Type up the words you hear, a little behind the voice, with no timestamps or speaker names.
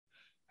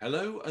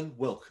Hello and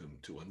welcome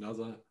to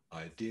another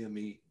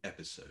ideaXme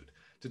episode.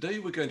 Today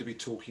we're going to be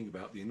talking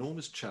about the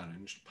enormous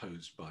challenge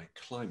posed by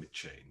climate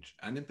change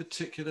and in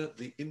particular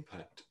the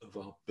impact of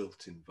our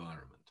built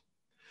environment.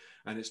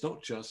 And it's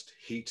not just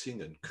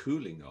heating and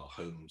cooling our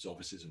homes,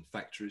 offices and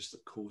factories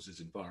that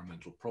causes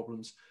environmental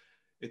problems,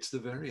 it's the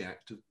very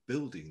act of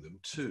building them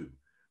too,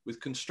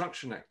 with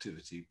construction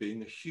activity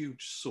being a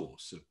huge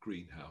source of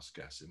greenhouse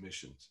gas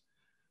emissions.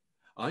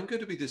 I'm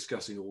going to be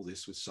discussing all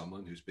this with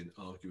someone who's been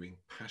arguing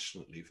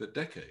passionately for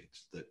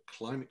decades that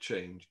climate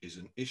change is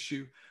an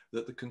issue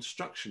that the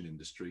construction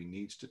industry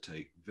needs to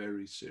take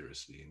very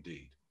seriously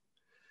indeed.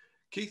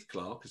 Keith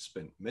Clarke has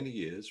spent many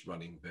years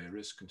running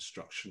various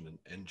construction and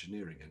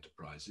engineering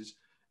enterprises,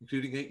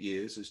 including 8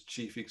 years as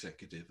chief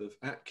executive of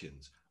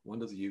Atkins,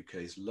 one of the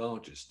UK's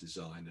largest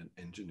design and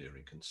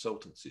engineering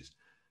consultancies.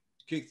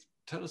 Keith,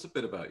 tell us a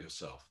bit about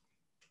yourself.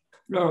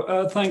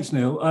 Thanks,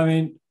 Neil. I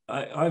mean,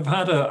 I've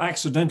had an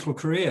accidental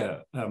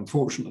career,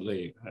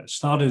 fortunately. I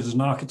started as an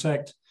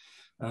architect,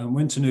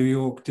 went to New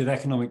York, did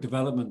economic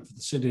development for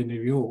the city of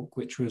New York,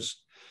 which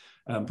was,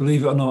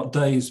 believe it or not,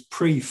 days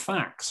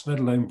pre-fax, let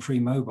alone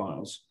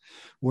pre-mobiles,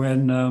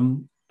 when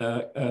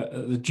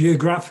the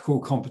geographical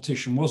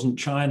competition wasn't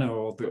China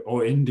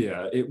or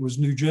India, it was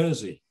New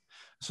Jersey.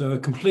 So a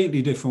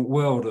completely different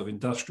world of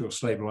industrial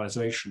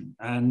stabilization.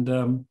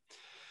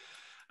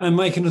 And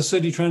making a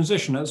city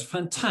transition. That was a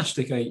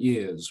fantastic 8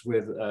 years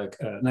with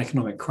an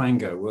economic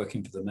quango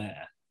working for the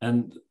mayor.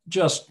 And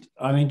just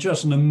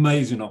an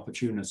amazing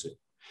opportunity,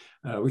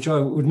 which I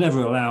would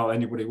never allow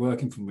anybody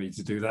working for me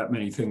to do that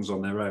many things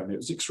on their own. It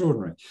was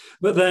extraordinary.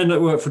 But then I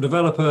worked for a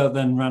developer,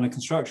 then ran a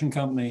construction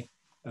company,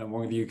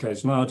 one of the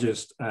UK's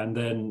largest, and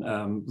then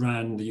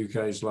ran the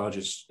UK's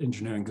largest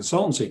engineering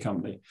consultancy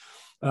company,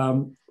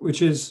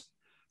 which is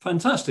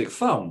fantastic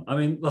fun. I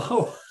mean, the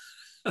whole...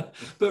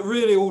 but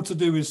really all to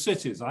do with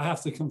cities. I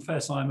have to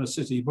confess I'm a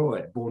city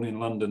boy, born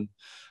in London.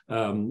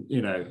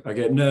 I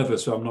get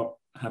nervous so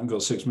haven't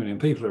got 6 million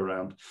people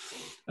around.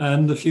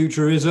 And the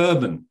future is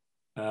urban.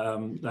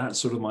 That's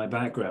sort of my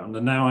background.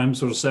 And now I'm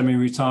sort of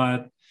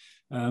semi-retired,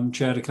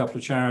 chaired a couple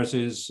of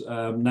charities,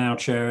 now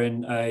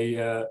chairing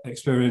a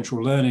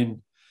experiential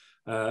learning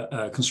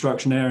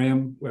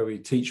constructionarium where we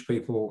teach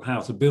people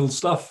how to build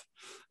stuff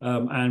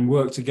and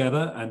work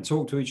together and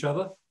talk to each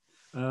other.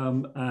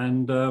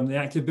 And the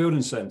Active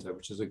Building Centre,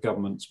 which is a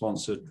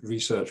government-sponsored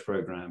research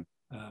programme,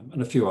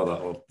 and a few other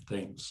odd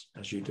things,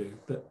 as you do.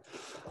 But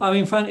I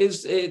mean,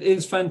 it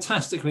is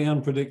fantastically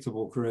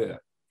unpredictable career,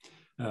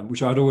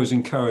 which I'd always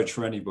encourage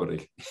for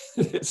anybody.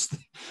 It's the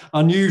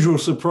unusual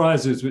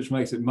surprises which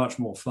makes it much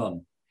more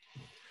fun.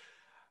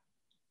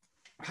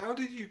 How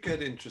did you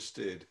get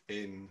interested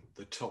in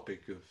the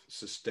topic of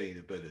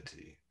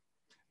sustainability?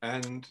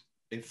 And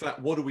in fact,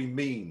 what do we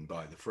mean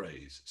by the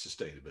phrase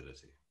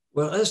sustainability?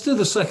 Well, let's do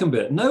the second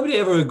bit. Nobody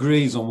ever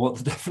agrees on what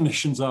the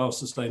definitions are of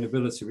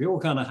sustainability. We all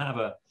kind of have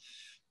an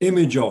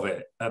image of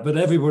it, but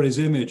everybody's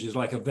image is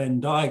like a Venn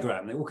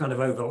diagram. It all kind of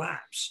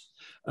overlaps.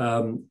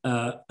 And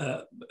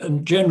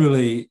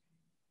generally,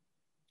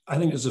 I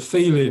think there's a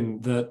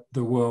feeling that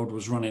the world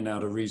was running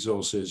out of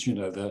resources. You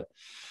know, the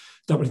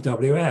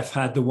WWF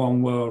had the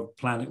one world,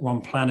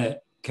 one planet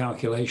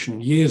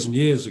calculation years and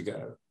years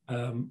ago,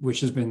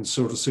 which has been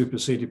sort of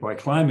superseded by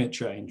climate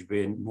change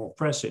being more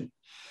pressing.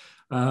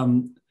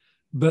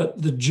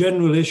 But the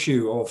general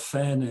issue of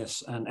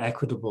fairness and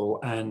equitable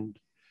and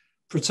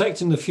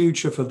protecting the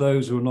future for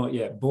those who are not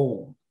yet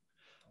born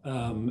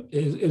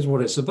is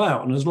what it's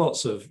about. And there's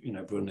lots of,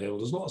 Brunhilde,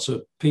 there's lots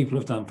of people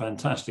who've done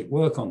fantastic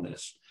work on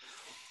this.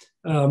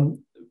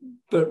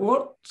 But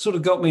what sort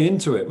of got me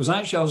into it was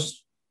actually I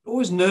was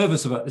always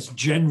nervous about this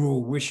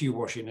general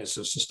wishy-washiness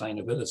of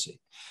sustainability.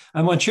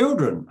 And my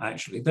children,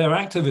 actually, their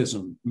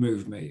activism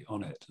moved me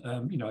on it.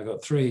 I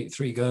got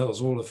three girls,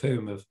 all of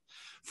whom have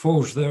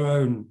forged their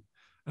own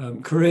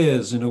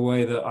careers in a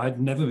way that I'd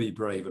never be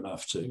brave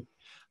enough to,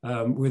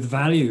 with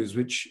values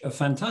which are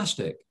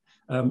fantastic.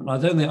 I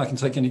don't think I can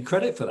take any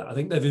credit for that. I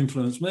think they've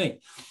influenced me.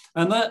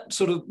 And that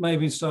sort of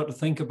made me start to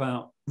think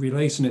about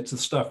relating it to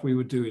the stuff we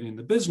were doing in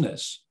the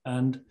business.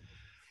 And,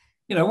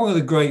 one of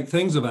the great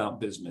things about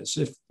business,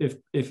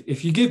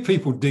 if you give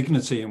people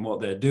dignity in what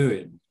they're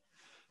doing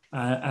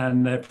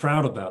and they're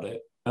proud about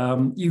it,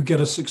 you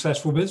get a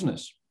successful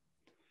business.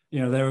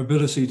 Their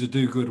ability to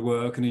do good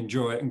work and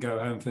enjoy it and go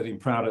home feeling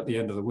proud at the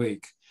end of the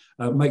week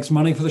makes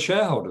money for the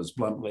shareholders,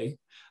 bluntly.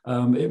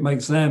 It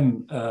makes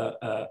them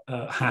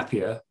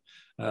happier.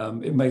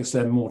 It makes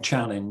them more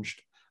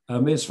challenged.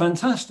 It's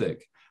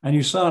fantastic. And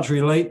you start to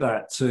relate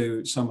that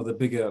to some of the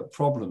bigger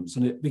problems.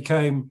 And it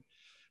became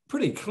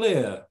pretty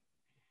clear,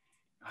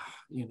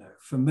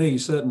 for me,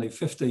 certainly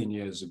 15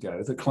 years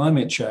ago, that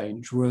climate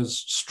change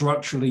was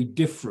structurally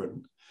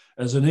different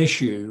as an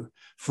issue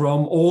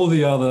from all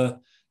the other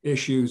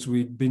issues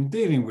we'd been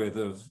dealing with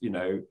of,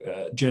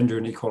 gender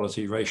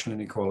inequality, racial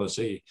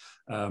inequality,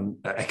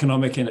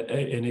 economic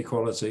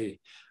inequality,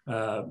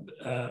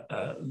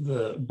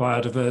 the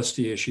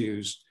biodiversity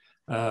issues,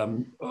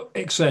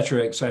 et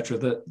cetera,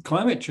 that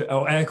climate change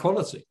or air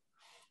quality.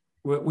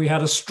 we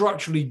had a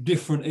structurally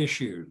different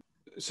issue.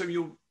 So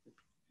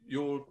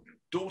your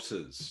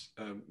daughters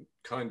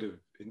kind of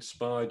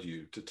inspired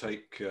you to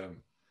take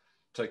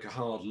a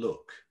hard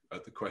look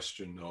at the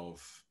question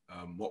of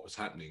what was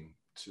happening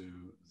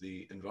to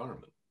the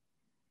environment.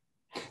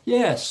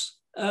 Yes,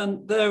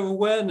 and their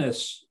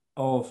awareness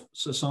of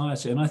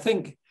society. And I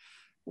think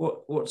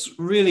what's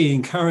really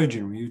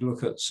encouraging when you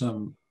look at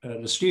some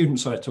the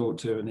students I talk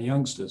to and the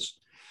youngsters,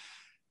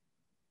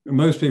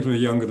 most people are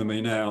younger than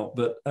me now,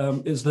 but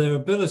is their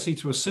ability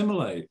to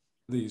assimilate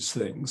these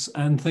things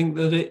and think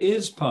that it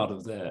is part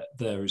of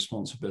their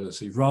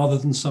responsibility rather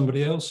than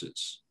somebody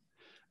else's.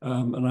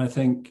 And I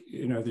think,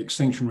 the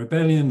Extinction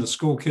Rebellion, the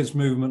school kids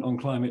movement on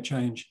climate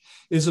change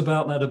is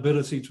about that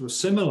ability to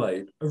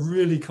assimilate a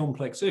really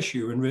complex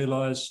issue and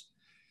realize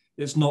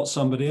it's not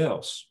somebody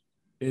else.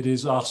 It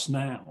is us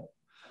now.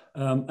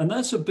 And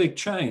that's a big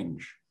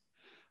change.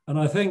 And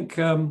I think,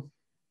 moving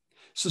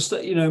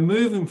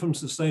from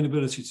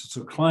sustainability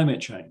to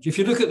climate change, if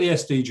you look at the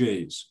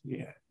SDGs,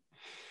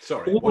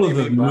 Sorry, what do you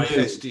mean by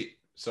SD?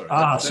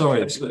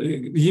 Sorry. It's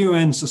the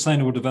UN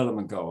Sustainable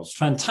Development Goals.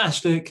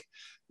 Fantastic.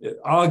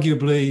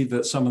 Arguably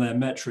that some of their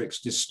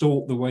metrics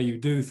distort the way you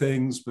do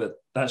things, but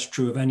that's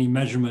true of any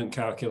measurement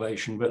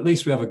calculation. But at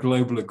least we have a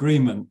global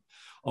agreement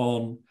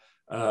on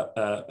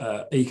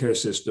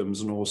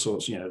ecosystems and all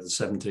sorts, the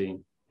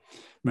 17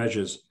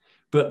 measures.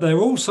 But they're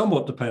all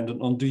somewhat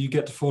dependent on, do you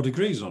get to 4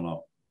 degrees or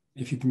not?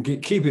 If you can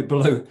keep it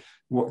below to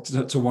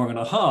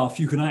 1.5,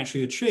 you can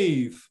actually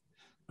achieve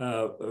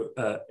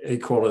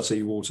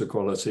equality, water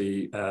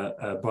quality,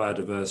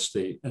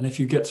 biodiversity. And if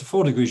you get to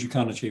 4 degrees, you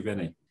can't achieve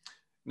any.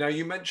 Now,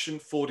 you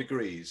mentioned 4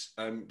 degrees.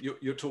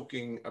 You're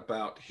talking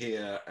about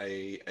here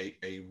a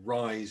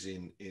rise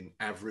in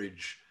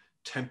average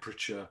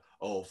temperature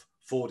of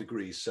 4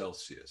 degrees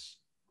Celsius.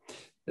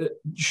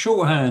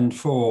 Shorthand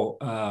for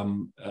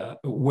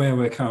where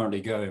we're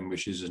currently going,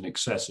 which is in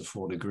excess of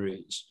 4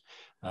 degrees.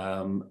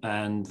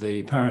 And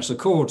the Paris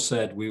Accord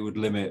said we would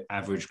limit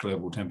average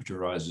global temperature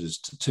rises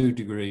to 2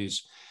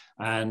 degrees.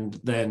 And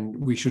then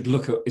we should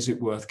look at, is it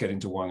worth getting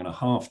to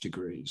 1.5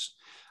 degrees?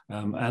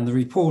 And the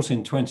report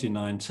in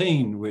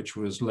 2019, which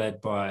was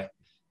led by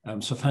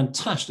some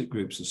fantastic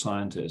groups of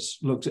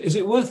scientists, looked at, is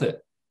it worth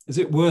it? Is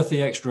it worth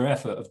the extra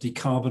effort of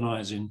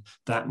decarbonising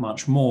that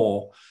much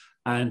more,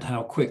 and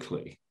how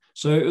quickly?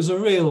 So it was a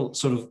real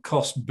sort of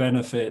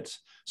cost-benefit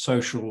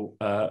social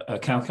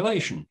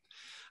calculation.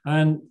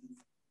 And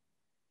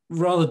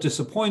rather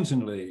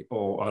disappointingly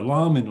or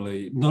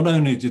alarmingly, not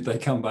only did they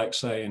come back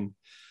saying,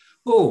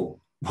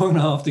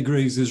 1.5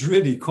 degrees is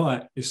really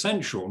quite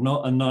essential,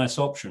 not a nice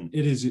option.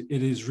 It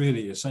is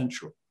really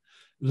essential,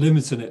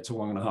 limiting it to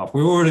 1.5.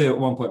 We're already at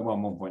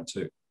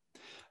 1.1,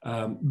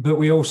 1.2, but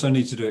we also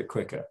need to do it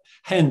quicker.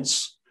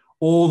 Hence,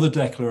 all the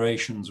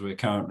declarations we're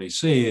currently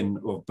seeing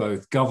of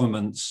both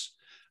governments,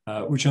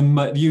 which are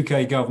the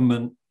UK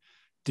government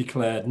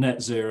declared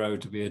net zero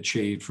to be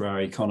achieved for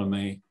our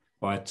economy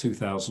by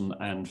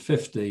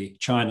 2050.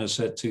 China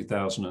said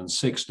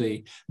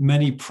 2060.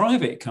 Many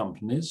private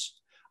companies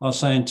are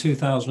saying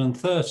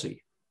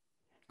 2030.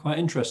 Quite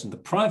interesting. The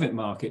private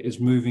market is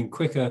moving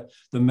quicker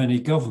than many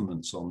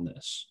governments on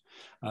this.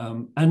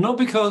 And not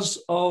because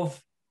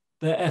of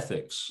their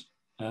ethics.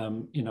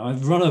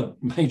 I've run a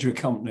major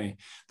company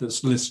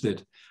that's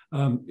listed.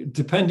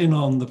 Depending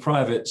on the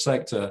private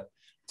sector,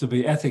 to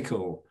be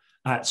ethical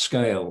at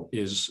scale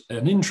is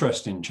an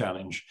interesting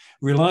challenge.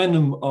 Relying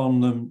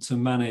on them to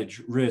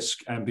manage risk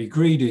and be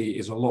greedy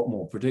is a lot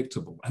more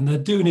predictable. And they're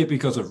doing it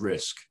because of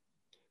risk.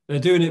 They're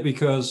doing it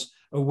because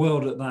a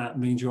world at that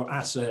means your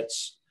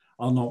assets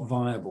are not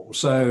viable.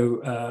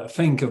 So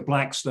think of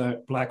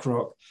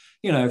BlackRock,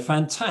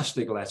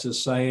 fantastic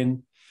letters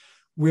saying,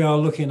 we are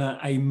looking at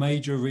a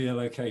major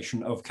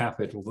reallocation of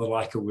capital, the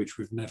like of which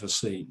we've never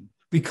seen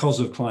because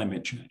of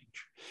climate change.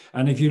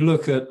 And if you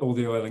look at all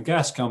the oil and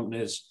gas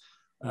companies,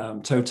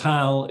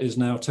 Total is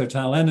now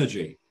Total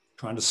Energy,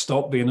 trying to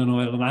stop being an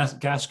oil and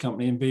gas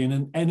company and being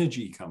an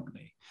energy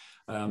company.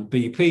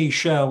 BP,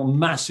 Shell,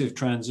 massive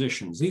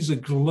transitions. These are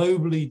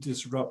globally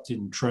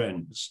disrupting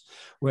trends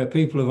where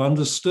people have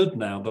understood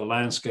now the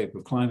landscape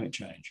of climate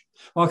change.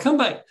 I'll come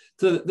back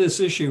to this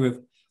issue of,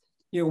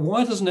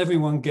 why doesn't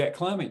everyone get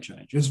climate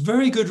change? There's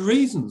very good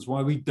reasons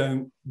why we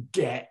don't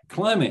get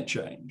climate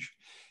change.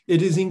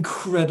 It is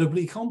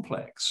incredibly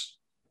complex.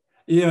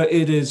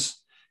 It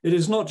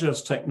is not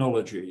just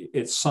technology,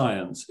 it's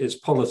science, it's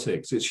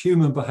politics, it's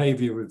human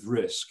behavior with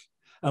risk.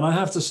 And I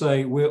have to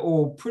say, we're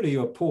all pretty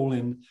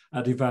appalling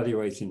at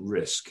evaluating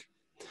risk.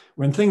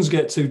 When things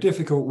get too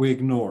difficult, we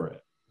ignore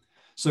it.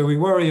 So we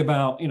worry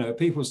about,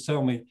 people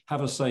tell me,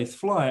 have a safe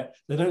flight.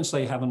 They don't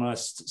say, have a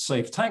nice,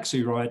 safe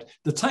taxi ride.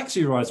 The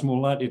taxi ride's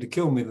more likely to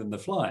kill me than the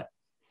flight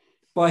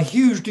by a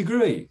huge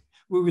degree.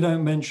 We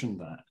don't mention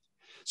that.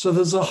 So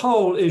there's a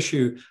whole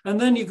issue. And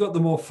then you've got the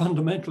more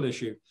fundamental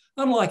issue,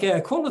 unlike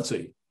air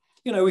quality.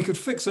 We could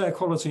fix air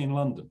quality in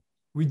London.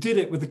 We did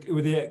it with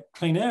the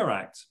Clean Air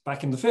Act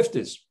back in the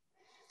 50s.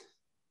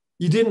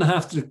 You didn't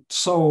have to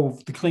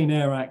solve the Clean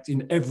Air Act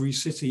in every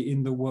city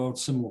in the world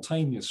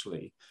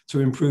simultaneously to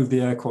improve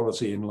the air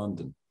quality in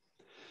London.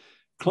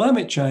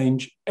 Climate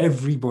change,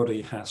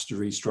 everybody has to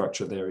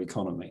restructure their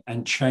economy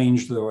and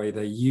change the way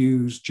they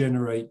use,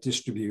 generate,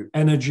 distribute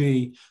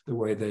energy, the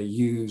way they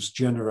use,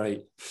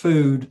 generate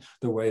food,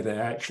 the way they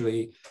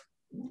actually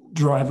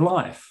drive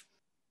life.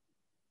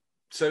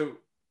 So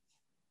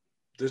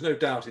there's no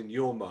doubt in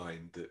your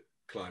mind that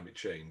climate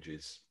change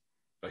is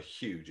a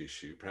huge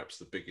issue, perhaps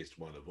the biggest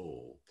one of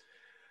all.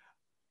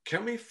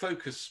 Can we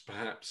focus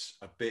perhaps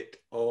a bit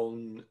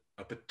on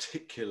a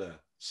particular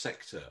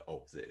sector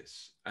of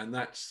this, and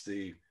that's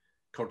the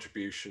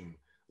contribution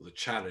or the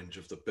challenge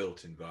of the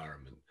built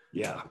environment?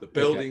 Yeah, the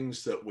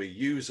buildings that we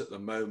use at the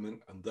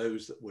moment and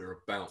those that we're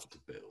about to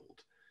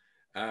build.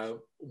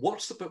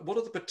 What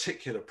are the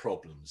particular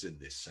problems in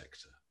this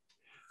sector?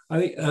 I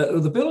think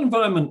the built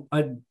environment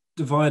I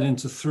divide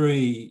into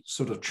three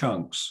sort of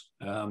chunks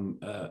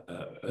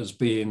as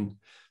being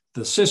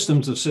the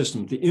systems of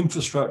systems, the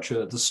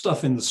infrastructure, the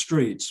stuff in the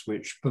streets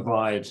which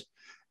provide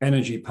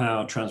energy,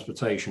 power,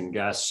 transportation,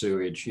 gas,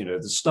 sewage, you know,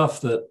 the stuff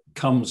that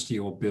comes to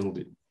your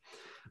building.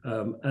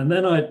 And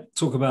then I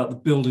talk about the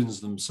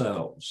buildings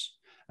themselves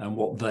and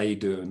what they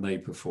do and they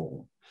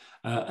perform.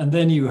 And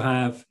then you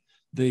have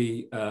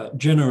the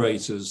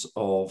generators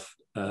of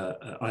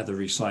either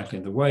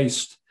recycling the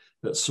waste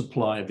that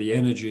supply the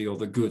energy or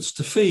the goods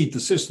to feed the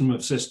system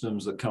of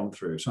systems that come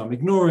through. So I'm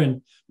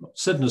ignoring,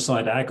 setting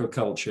aside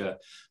agriculture,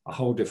 a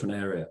whole different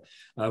area.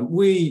 And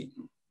we're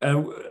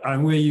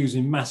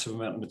using massive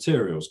amount of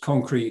materials.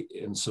 Concrete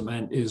and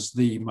cement is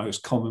the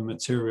most common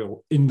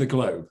material in the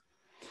globe.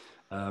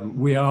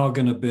 We are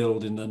going to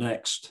build in the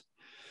next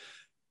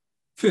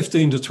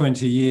 15 to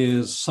 20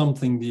 years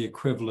something the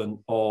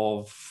equivalent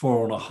of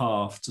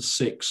 4.5 to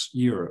 6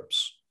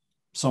 Europes,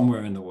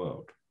 somewhere in the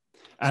world.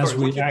 Sorry,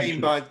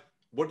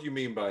 what do you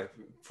mean by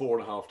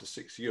 4.5 to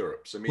 6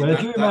 Europes? I mean, well,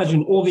 if you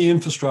imagine all the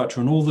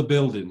infrastructure and all the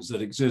buildings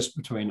that exist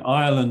between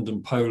Ireland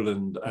and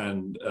Poland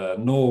and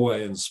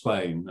Norway and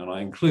Spain, and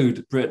I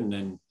include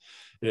Britain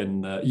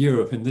in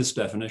Europe in this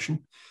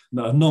definition,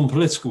 a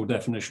non-political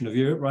definition of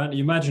Europe, right?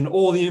 You imagine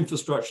all the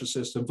infrastructure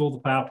systems, all the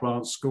power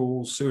plants,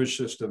 schools, sewage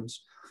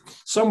systems.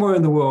 Somewhere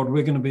in the world,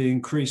 we're going to be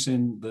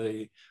increasing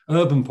the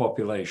urban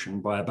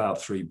population by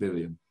about 3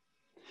 billion.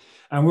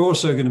 And we're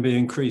also going to be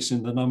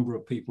increasing the number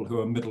of people who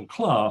are middle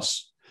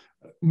class.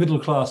 Middle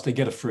class, they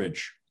get a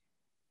fridge.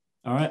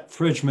 All right,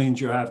 fridge means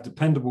you have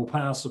dependable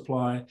power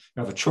supply, you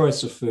have a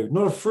choice of food,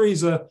 not a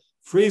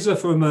freezer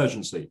for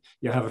emergency.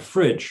 You have a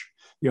fridge,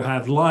 you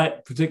have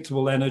light,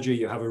 predictable energy,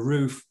 you have a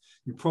roof,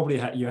 you probably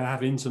you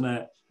have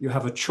internet, you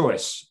have a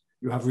choice,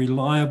 you have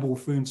reliable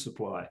food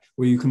supply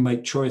where you can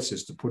make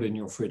choices to put in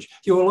your fridge.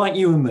 You're like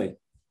you and me.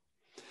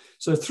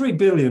 So 3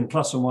 billion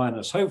plus or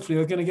minus, hopefully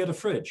are going to get a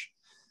fridge.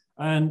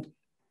 And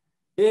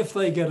if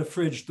they get a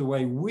fridge the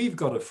way we've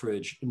got a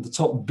fridge, in the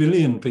top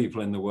billion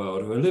people in the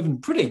world who are living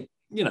pretty,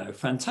 you know,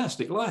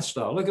 fantastic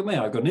lifestyle. Look at me,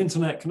 I've got an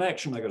internet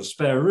connection, I've got a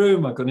spare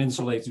room, I've got an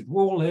insulated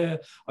wall here,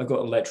 I've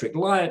got electric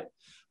light,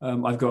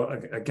 I've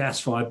got a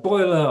gas-fired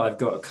boiler, I've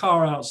got a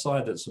car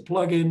outside that's a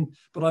plug-in,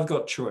 but I've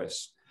got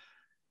choice.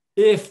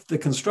 If the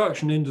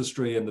construction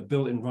industry and the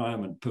built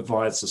environment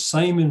provides the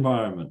same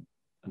environment,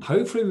 and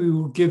hopefully we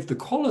will give the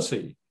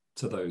quality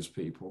to those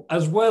people,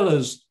 as well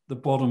as the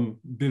bottom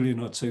billion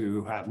or two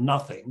who have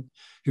nothing,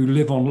 who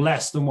live on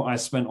less than what I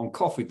spent on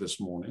coffee this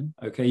morning,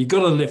 okay, you've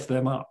got to lift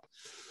them up.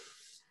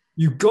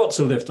 You've got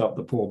to lift up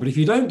the poor. But if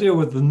you don't deal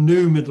with the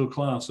new middle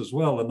class as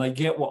well, and they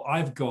get what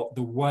I've got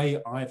the way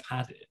I've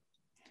had it,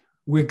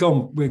 we're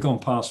gone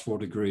past 4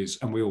 degrees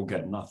and we all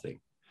get nothing.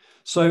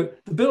 So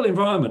the built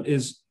environment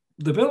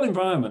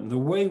and the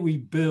way we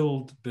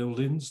build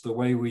buildings, the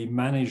way we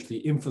manage the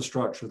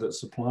infrastructure that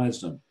supplies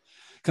them,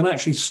 can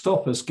actually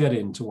stop us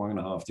getting to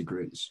 1.5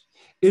 degrees.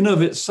 In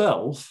of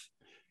itself,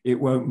 it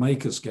won't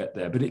make us get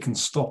there, but it can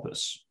stop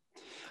us.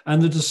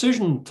 And the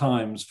decision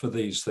times for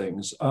these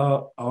things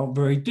are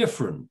very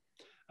different.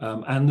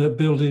 And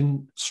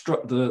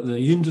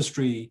the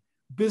industry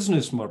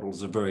business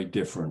models are very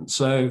different.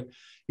 So,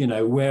 you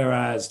know,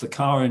 whereas the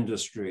car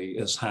industry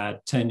has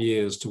had 10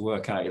 years to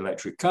work out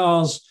electric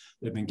cars,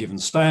 they've been given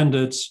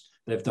standards,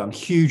 they've done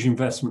huge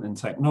investment in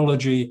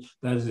technology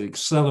that is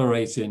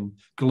accelerating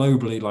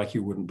globally like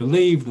you wouldn't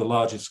believe. The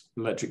largest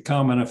electric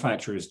car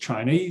manufacturer is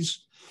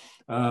Chinese.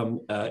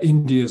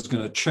 India is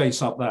going to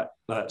chase up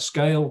that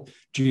scale.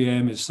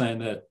 GM is saying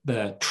that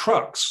their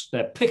trucks,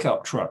 their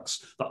pickup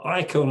trucks, the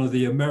icon of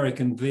the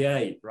American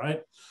V8,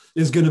 right,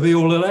 is going to be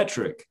all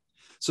electric.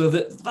 So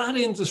that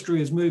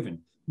industry is moving.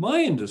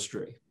 My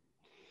industry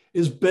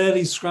is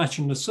barely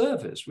scratching the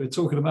surface. We're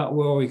talking about,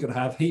 well, we could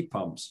have heat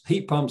pumps.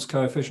 Heat pumps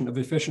coefficient of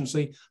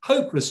efficiency,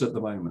 hopeless at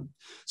the moment.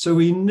 So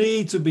we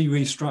need to be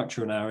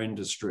restructuring our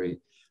industry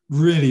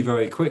really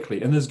very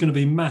quickly. And there's going to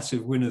be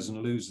massive winners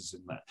and losers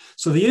in that.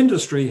 So the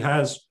industry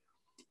has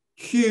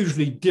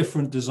hugely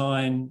different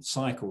design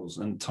cycles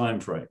and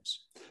timeframes.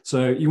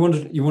 So you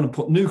want to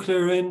put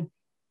nuclear in,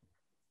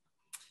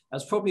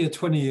 that's probably a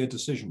 20-year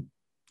decision.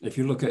 If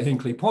you look at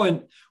Hinkley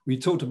Point, we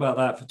talked about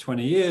that for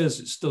 20 years.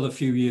 It's still a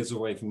few years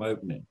away from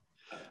opening.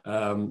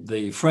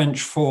 The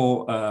French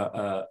four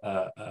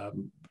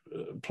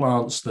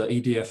plants that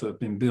EDF have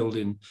been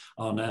building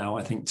are now,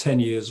 I think, 10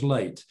 years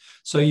late.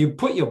 So you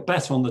put your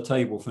bet on the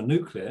table for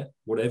nuclear,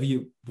 whatever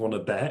you want to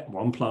bet,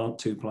 1 plant,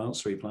 2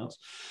 plants, 3 plants,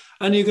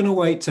 and you're going to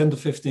wait 10 to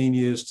 15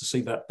 years to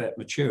see that bet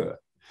mature.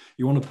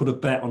 You want to put a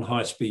bet on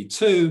high speed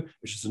 2,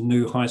 which is a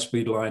new high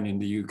speed line in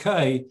the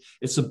UK.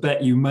 It's a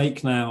bet you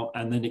make now,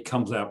 and then it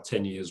comes out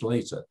 10 years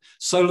later.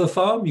 Solar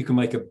farm, you can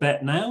make a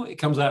bet now, it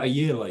comes out a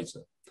year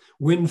later.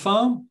 Wind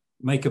farm,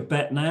 make a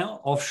bet now,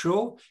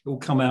 offshore, it will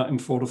come out in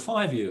 4 to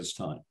 5 years'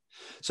 time.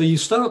 So you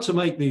start to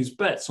make these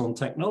bets on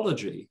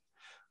technology.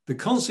 The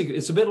consequence,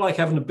 it's a bit like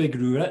having a big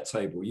roulette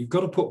table. You've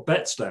got to put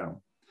bets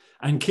down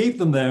and keep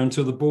them there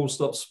until the ball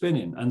stops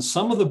spinning. And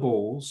some of the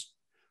balls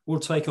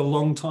will take a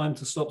long time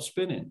to stop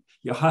spinning.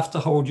 You have to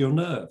hold your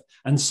nerve.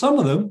 And some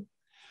of them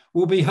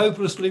will be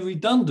hopelessly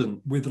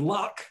redundant with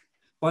luck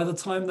by the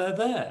time they're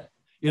there.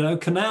 You know,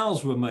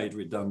 canals were made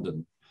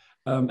redundant.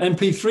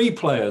 MP3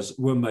 players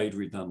were made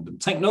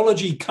redundant.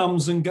 Technology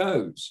comes and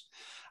goes,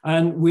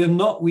 and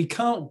we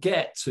can't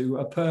get to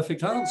a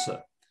perfect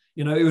answer.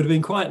 You know, it would have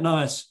been quite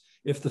nice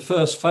if the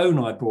first phone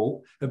I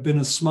bought had been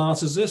as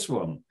smart as this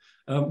one.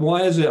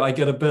 Why is it I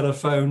get a better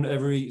phone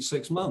every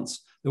 6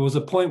 months? There was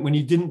a point when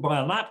you didn't buy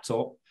a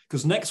laptop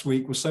because next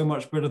week was so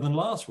much better than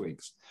last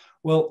week's.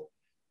 Well,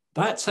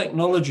 that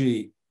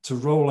technology to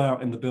roll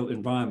out in the built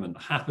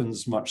environment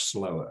happens much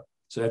slower.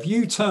 So if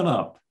you turn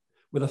up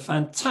with a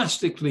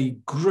fantastically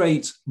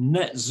great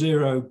net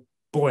zero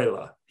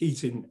boiler,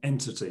 heating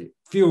entity,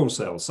 fuel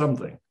cell,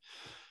 something,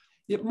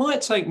 it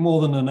might take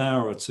more than an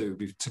hour or two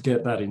to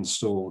get that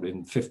installed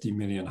in 50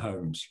 million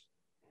homes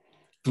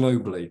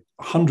globally,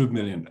 100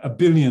 million, 1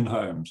 billion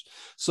homes.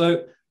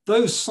 So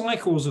those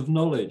cycles of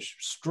knowledge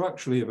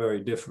structurally are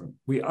very different.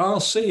 We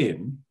are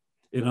seeing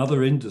in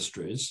other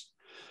industries,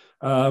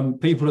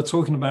 people are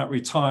talking about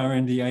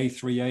retiring the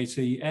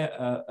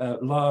A380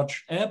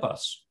 large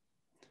Airbus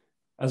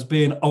as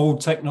being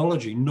old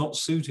technology, not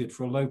suited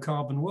for a low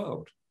carbon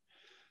world.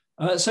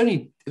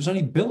 It was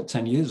only built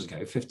 10 years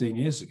ago, 15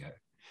 years ago.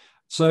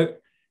 So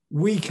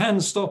we can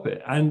stop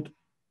it and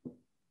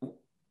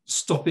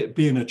stop it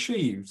being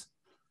achieved.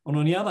 And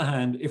on the other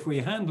hand, if we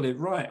handle it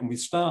right and we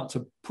start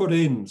to put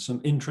in some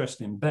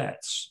interesting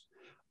bets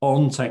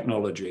on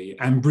technology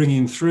and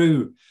bringing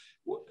through,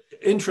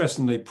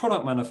 interestingly,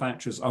 product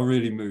manufacturers are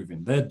really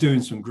moving. They're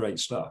doing some great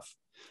stuff.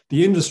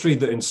 The industry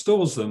that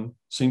installs them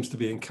seems to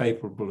be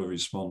incapable of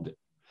responding.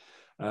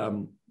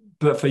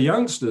 But for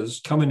youngsters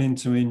coming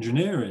into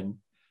engineering,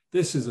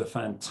 this is a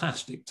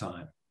fantastic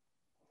time.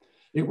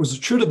 It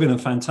should have been a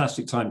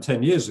fantastic time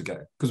 10 years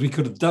ago, because we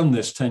could have done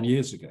this 10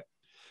 years ago.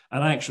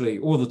 And actually,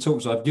 all the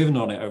talks I've given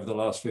on it over the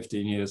last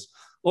 15 years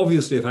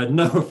obviously have had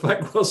no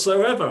effect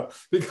whatsoever,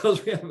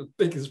 because we have the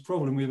biggest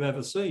problem we've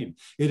ever seen.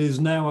 It is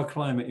now a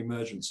climate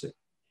emergency.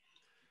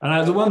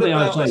 And the one thing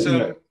I would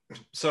say...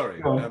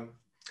 Sorry.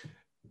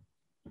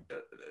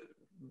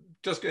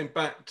 Just going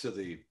back to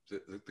the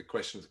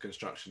question of the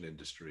construction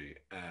industry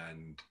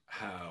and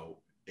how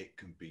it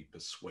can be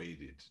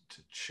persuaded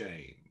to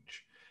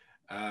change.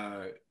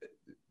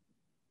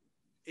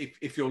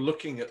 If you're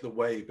looking at the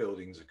way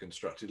buildings are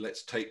constructed,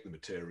 let's take the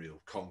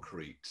material,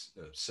 concrete,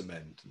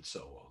 cement, and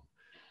so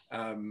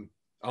on.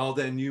 Are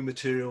there new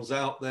materials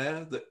out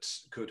there that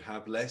could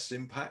have less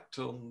impact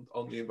on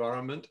the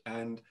environment?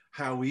 And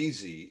how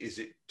easy is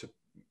it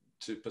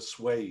to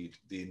persuade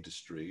the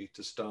industry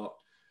to start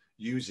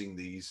using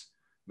these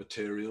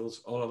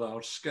materials on a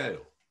large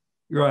scale?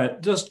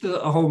 Right, just the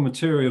whole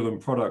material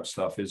and product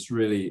stuff is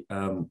really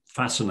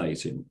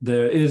fascinating.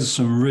 There is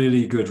some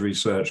really good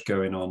research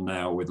going on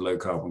now with low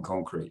carbon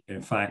concrete.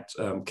 In fact,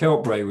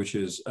 Keltbray, which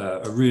is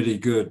a really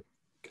good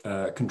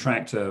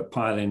contractor,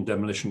 piling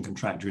demolition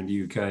contractor in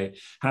the UK,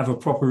 have a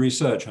proper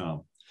research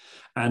arm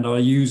and are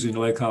using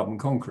low carbon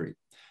concrete.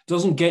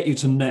 Doesn't get you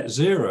to net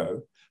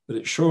zero, but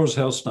it sure as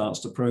hell starts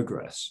to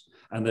progress.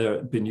 And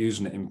they've been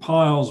using it in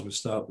piles.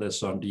 They're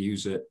starting to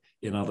use it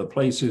in other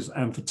places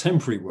and for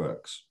temporary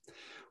works.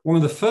 One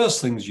of the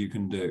first things you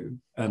can do,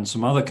 and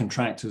some other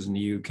contractors in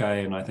the UK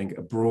and I think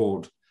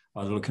abroad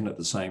are looking at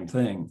the same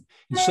thing,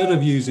 instead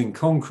of using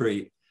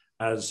concrete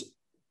as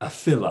a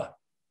filler,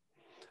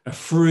 a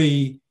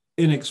free,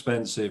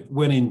 inexpensive,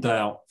 when in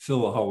doubt,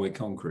 fill the hole with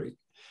concrete,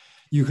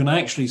 you can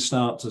actually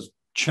start to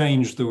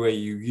change the way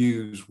you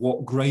use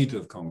what grade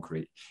of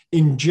concrete.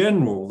 In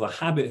general, the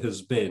habit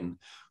has been,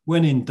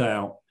 when in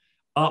doubt,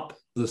 up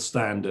the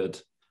standard,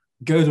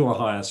 go to a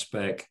higher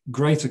spec,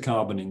 greater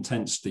carbon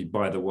intensity,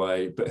 by the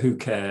way, but who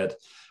cared?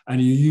 And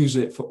you use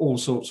it for all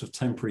sorts of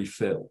temporary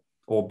fill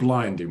or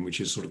blinding, which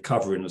is sort of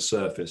covering the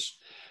surface.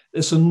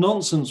 It's a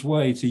nonsense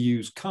way to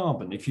use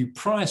carbon. If you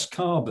price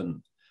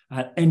carbon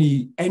at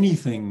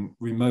anything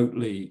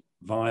remotely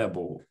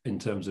viable in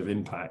terms of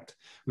impact,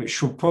 which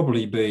should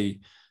probably be,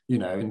 you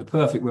know, in the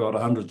perfect world,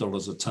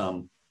 $100 a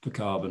ton for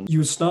carbon, you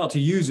would start to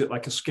use it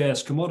like a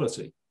scarce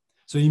commodity.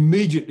 So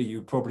immediately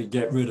you probably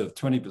get rid of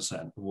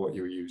 20% of what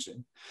you're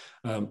using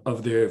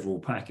of the overall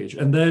package.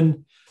 And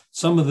then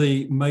Some of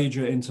the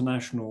major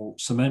international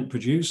cement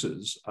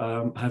producers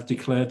have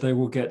declared they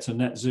will get to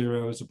net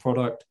zero as a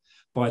product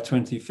by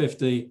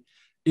 2050,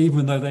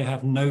 even though they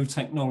have no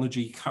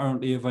technology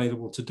currently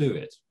available to do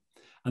it.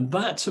 And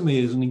that to me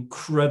is an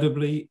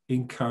incredibly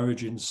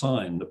encouraging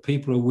sign that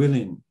people are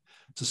willing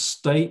to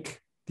stake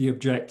the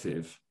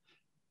objective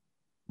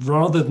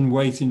rather than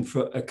waiting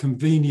for a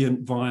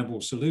convenient,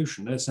 viable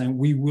solution. They're saying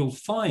we will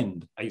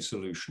find a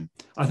solution.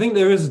 I think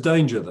there is a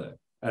danger though.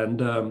 And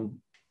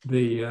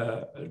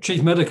the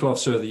chief medical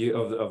officer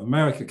of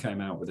America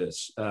came out with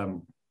this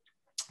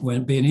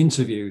when being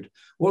interviewed.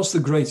 What's the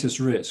greatest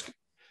risk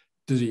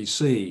did he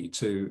see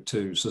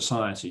to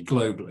society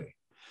globally?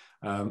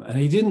 And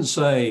he didn't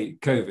say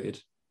COVID,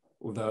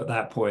 although at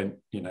that point,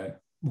 you know,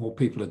 more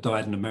people had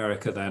died in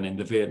America than in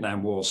the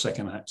Vietnam War,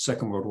 Second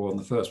World War, and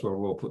the First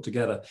World War put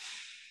together.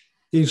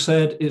 He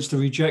said it's the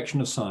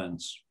rejection of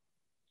science.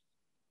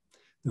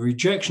 The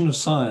rejection of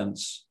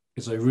science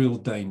is a real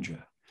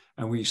danger,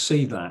 and we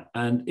see that.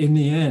 And in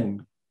the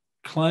end,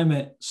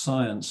 climate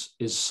science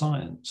is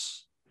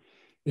science.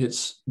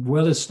 It's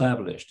well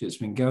established. It's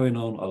been going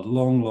on a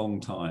long,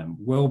 long time,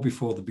 well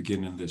before the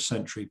beginning of this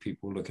century,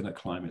 people were looking at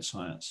climate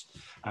science.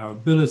 Our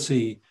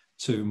ability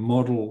to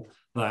model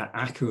that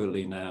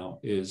accurately now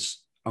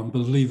is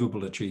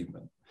unbelievable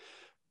achievement.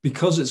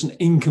 Because it's an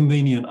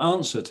inconvenient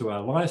answer to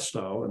our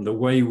lifestyle and the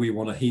way we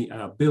want to heat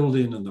our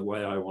building and the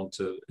way I want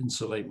to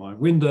insulate my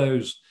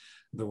windows,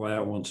 the way I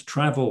want to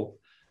travel,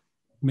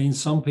 means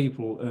some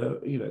people,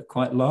 you know,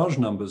 quite large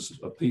numbers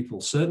of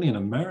people, certainly in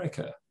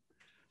America,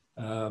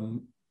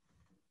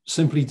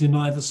 simply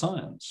deny the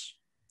science.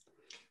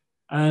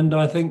 And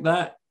I think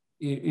that,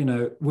 you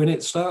know, when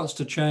it starts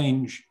to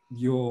change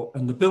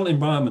and the built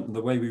environment and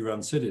the way we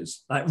run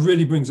cities, that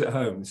really brings it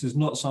home. This is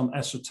not some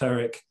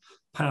esoteric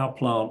power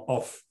plant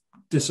off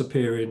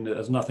disappearing that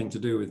has nothing to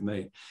do with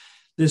me.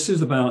 This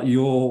is about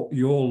your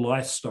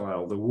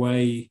lifestyle, the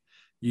way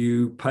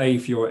you pay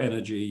for your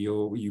energy,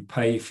 you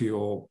pay for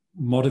your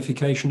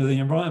modification of the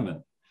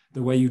environment,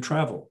 the way you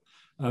travel.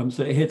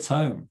 So it hits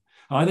home.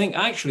 I think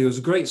actually it was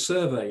a great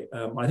survey.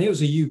 I think it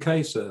was a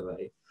UK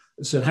survey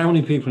that said how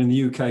many people in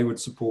the UK would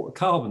support a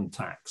carbon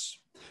tax.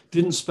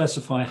 Didn't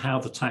specify how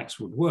the tax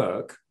would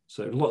work,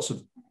 so lots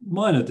of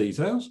minor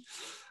details,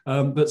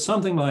 but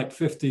something like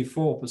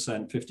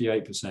 54%,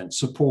 58%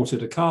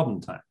 supported a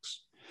carbon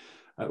tax,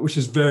 which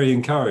is very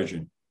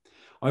encouraging.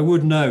 I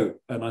would note,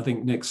 and I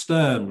think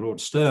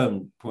Lord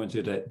Stern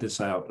pointed this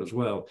out as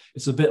well,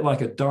 it's a bit like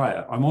a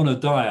diet. I'm on a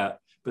diet,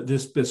 but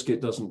this biscuit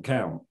doesn't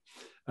count.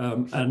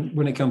 And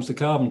when it comes to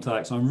carbon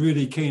tax, I'm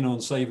really keen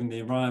on saving the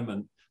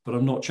environment, but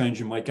I'm not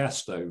changing my gas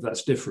stove.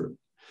 That's different.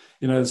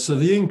 You know, so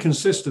the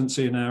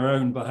inconsistency in our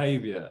own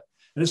behavior,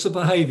 and it's a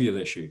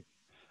behavioral issue.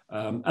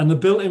 And the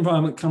built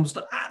environment comes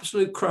to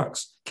absolute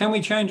crux. Can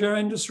we change our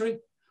industry?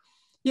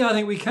 Yeah, I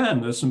think we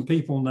can. There's some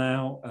people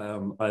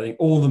now, I think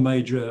all the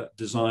major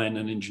design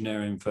and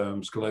engineering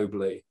firms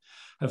globally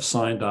have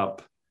signed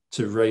up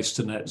to race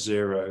to net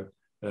zero,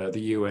 the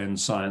UN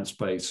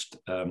science-based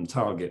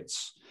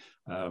targets.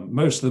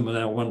 Most of them are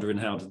now wondering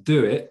how to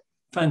do it.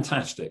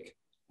 Fantastic.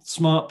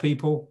 Smart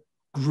people,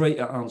 great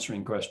at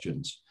answering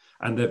questions,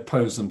 and they've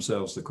posed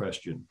themselves the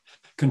question.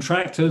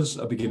 Contractors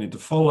are beginning to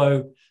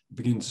follow,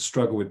 beginning to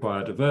struggle with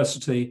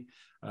biodiversity.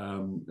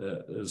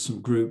 There's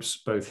some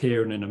groups both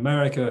here and in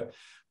America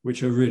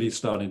which are really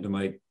starting to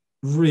make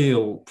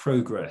real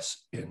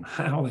progress in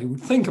how they would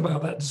think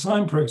about that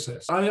design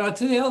process. I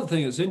tell you the other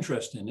thing that's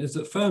interesting is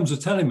that firms are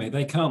telling me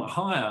they can't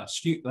hire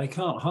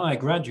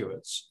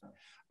graduates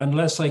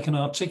unless they can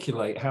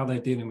articulate how they're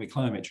dealing with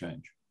climate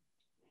change.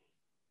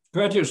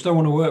 Graduates don't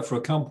want to work for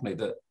a company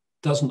that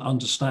doesn't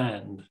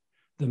understand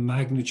the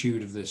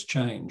magnitude of this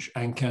change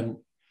and can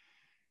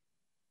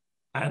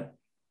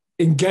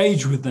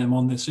engage with them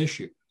on this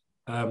issue,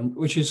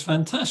 which is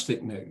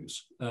fantastic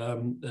news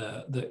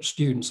that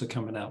students are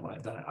coming out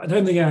like that. I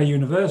don't think our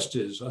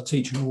universities are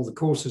teaching all the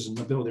courses in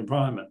the built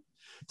environment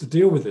to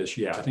deal with this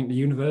yet. I think the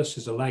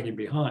universities are lagging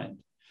behind.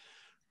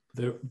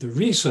 The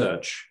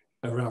research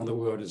around the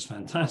world is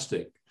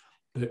fantastic.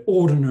 The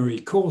ordinary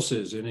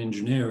courses in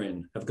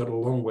engineering have got a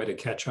long way to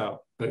catch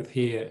up, both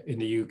here in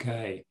the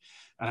UK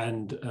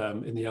and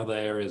in the other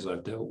areas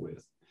I've dealt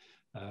with.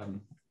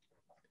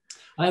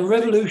 And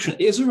revolution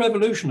is a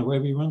revolution of the way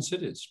we run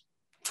cities.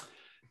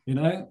 You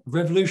know,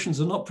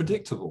 revolutions are not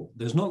predictable.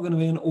 There's not going to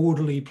be an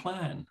orderly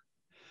plan.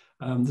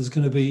 There's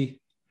going to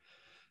be,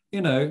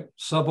 you know,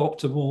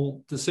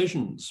 suboptimal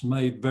decisions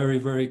made very,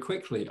 very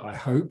quickly, I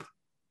hope.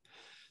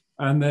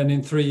 And then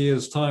in 3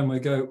 years' time, we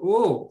go,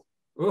 oh,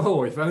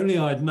 if only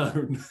I'd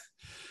known.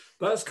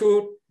 That's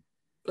called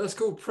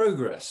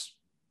progress.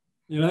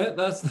 You know,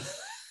 that's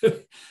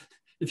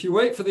if you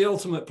wait for the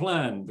ultimate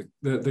plan,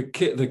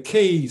 the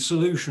key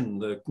solution,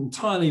 the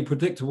entirely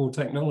predictable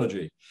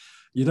technology,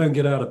 you don't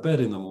get out of bed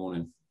in the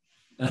morning.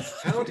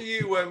 How do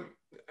you,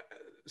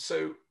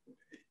 so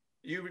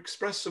you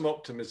expressed some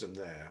optimism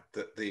there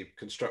that the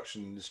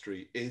construction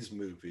industry is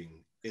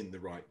moving in the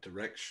right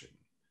direction,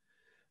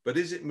 but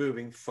is it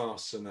moving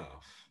fast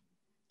enough?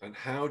 And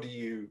how do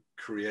you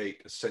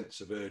create a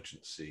sense of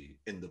urgency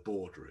in the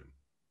boardroom?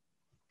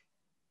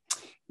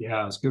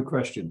 Yeah, it's a good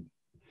question.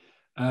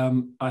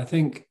 I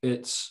think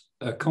it's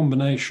a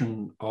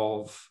combination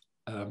of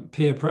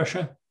peer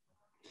pressure.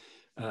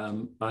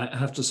 I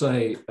have to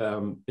say,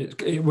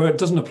 it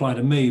doesn't apply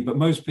to me, but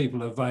most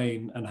people are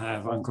vain and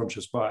have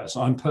unconscious bias.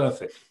 I'm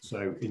perfect,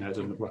 so it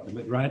doesn't apply to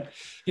me, right?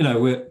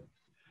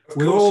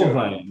 We're all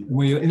vain.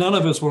 None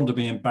of us want to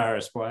be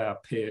embarrassed by our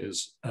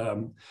peers.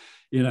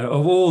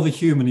 Of all the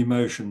human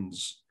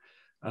emotions,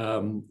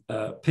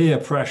 peer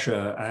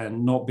pressure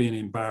and not being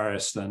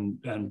embarrassed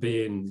and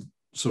being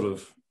sort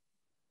of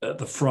at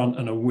the front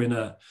and a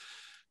winner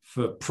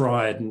for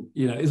pride, and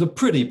is a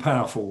pretty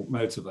powerful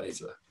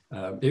motivator.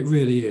 It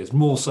really is,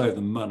 more so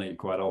than money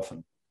quite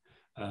often.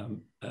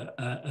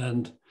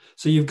 And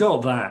so you've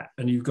got that,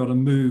 and you've got to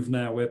move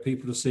now where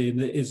people are seeing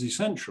that it is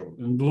essential.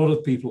 And a lot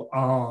of people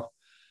are,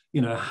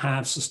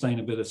 have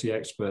sustainability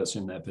experts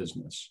in their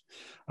business.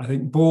 I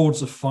think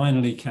boards are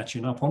finally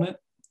catching up on it.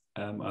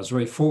 I was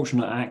very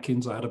fortunate at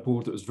Atkins. I had a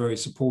board that was very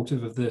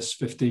supportive of this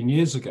 15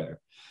 years ago.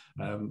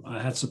 I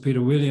had Sir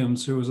Peter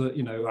Williams, who was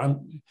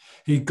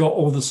he got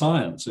all the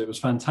science. It was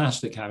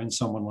fantastic having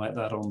someone like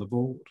that on the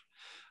board.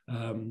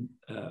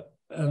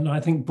 And I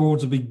think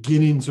boards are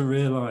beginning to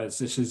realize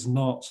this is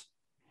not,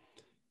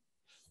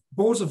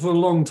 boards have for a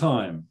long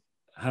time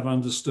have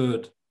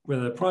understood,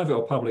 whether private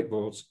or public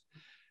boards,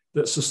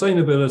 that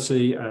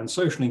sustainability and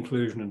social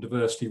inclusion and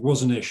diversity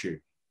was an issue,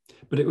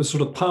 but it was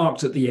sort of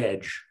parked at the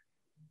edge.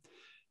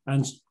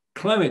 And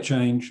climate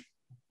change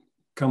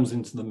comes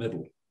into the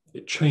middle.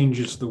 It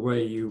changes the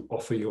way you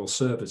offer your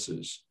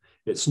services.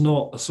 It's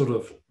not a sort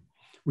of,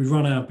 we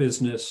run our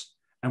business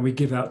and we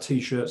give out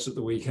T-shirts at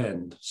the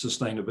weekend,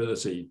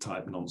 sustainability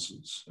type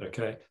nonsense,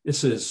 okay?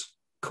 This is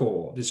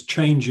core. This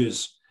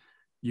changes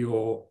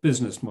your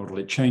business model.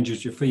 It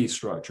changes your fee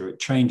structure. It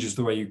changes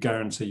the way you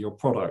guarantee your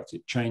product.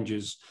 It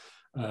changes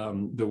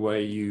the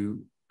way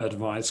you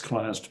advise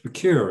clients to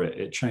procure it.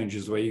 It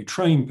changes the way you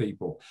train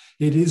people.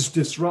 It is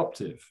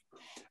disruptive.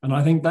 And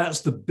I think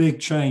that's the big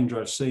change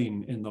I've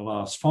seen in the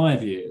last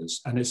 5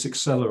 years, and it's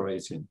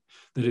accelerating,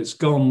 that it's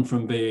gone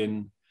from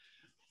being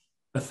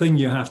a thing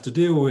you have to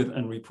deal with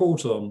and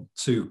report on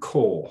to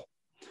core.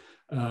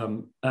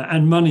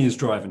 And money is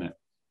driving it.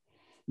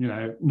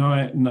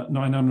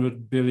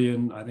 900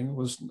 billion, I think it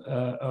was,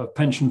 of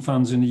pension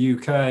funds in the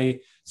UK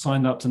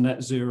signed up to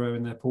net zero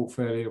in their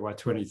portfolio by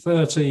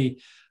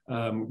 2030.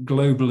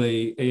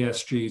 Globally,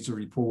 ESGs are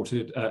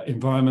reported.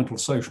 Environmental,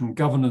 social and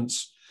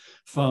governance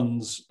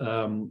funds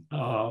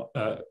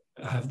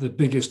have the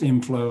biggest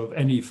inflow of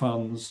any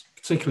funds,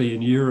 particularly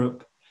in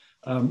Europe.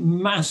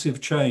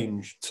 Massive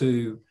change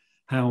to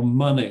how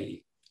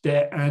money,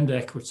 debt and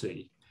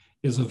equity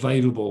is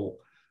available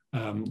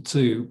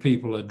to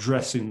people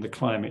addressing the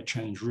climate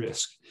change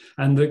risk.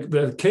 And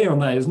the key on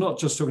that is not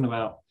just talking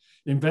about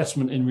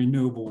investment in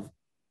renewable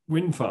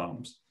wind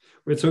farms.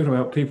 We're talking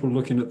about people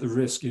looking at the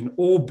risk in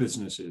all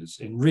businesses,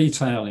 in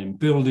retail, in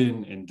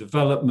building, in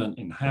development,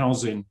 in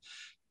housing.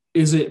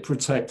 Is it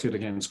protected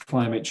against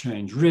climate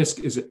change risk?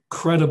 Is it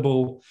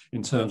credible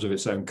in terms of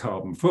its own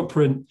carbon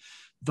footprint?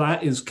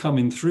 That is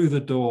coming through the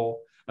door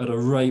at a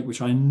rate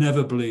which I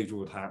never believed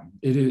would happen.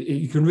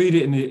 You can read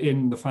it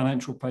in the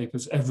financial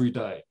papers every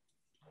day.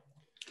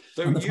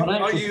 So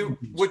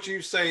would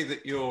you say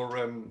that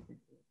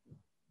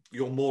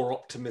you're more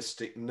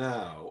optimistic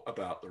now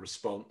about the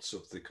response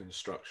of the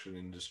construction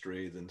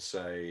industry than,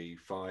 say,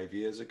 5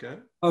 years ago?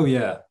 Oh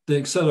yeah,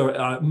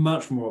 I'm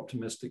much more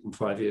optimistic than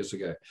 5 years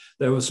ago.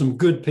 There were some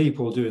good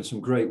people doing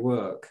some great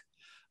work,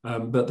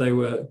 but they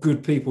were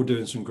good people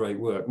doing some great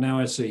work. Now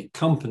I see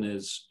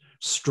companies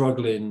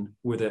struggling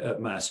with it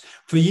at mass.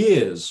 For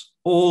years,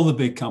 all the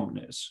big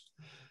companies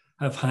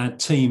have had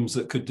teams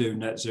that could do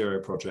net zero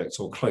projects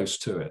or close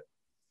to it.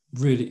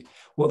 Really,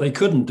 what they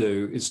couldn't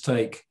do is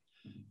take,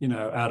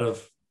 out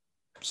of,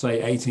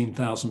 say,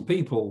 18,000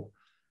 people,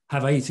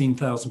 have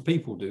 18,000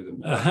 people do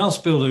them. A house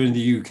builder in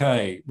the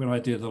UK, when I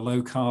did a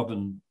low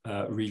carbon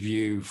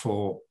review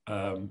for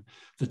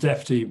the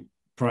Deputy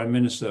Prime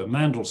Minister,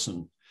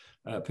 Mandelson,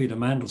 Peter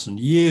Mandelson,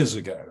 years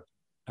ago,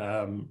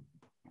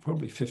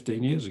 probably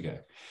 15 years ago,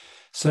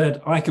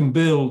 said, I can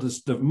build,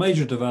 as the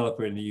major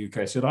developer in the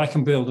UK, said, I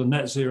can build a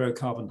net zero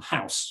carbon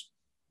house.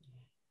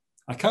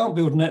 I can't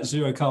build net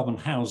zero carbon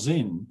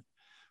housing,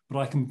 but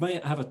I can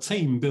have a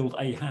team build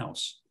a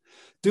house.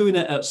 Doing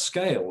it at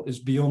scale is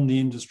beyond the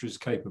industry's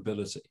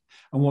capability.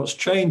 And what's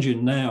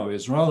changing now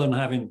is, rather than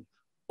having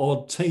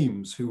odd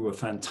teams who were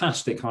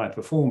fantastic high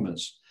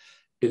performers,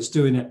 it's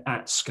doing it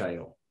at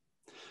scale.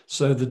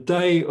 So the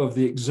day of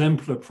the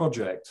exemplar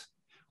project,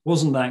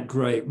 wasn't that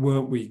great,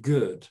 weren't we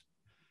good?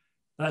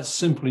 That's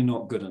simply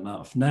not good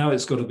enough. Now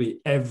it's got to be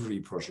every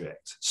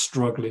project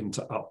struggling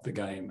to up the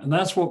game. And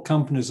that's what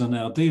companies are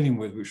now dealing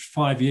with, which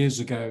 5 years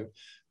ago,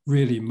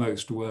 really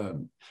most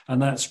weren't.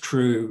 And that's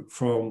true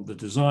from the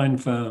design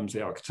firms,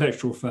 the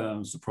architectural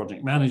firms, the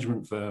project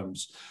management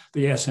firms.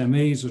 The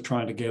SMEs are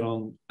trying to get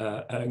on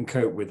and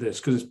cope with this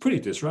because it's pretty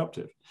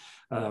disruptive.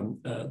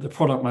 The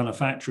product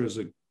manufacturers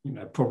are,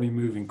 probably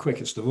moving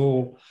quickest of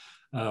all.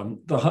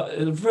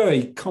 A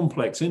very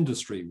complex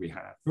industry we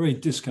have, very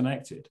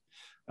disconnected,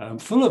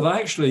 full of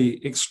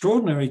actually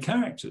extraordinary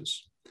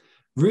characters,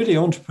 really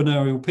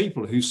entrepreneurial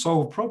people who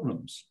solve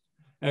problems.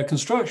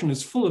 Construction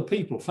is full of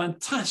people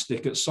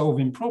fantastic at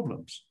solving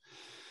problems.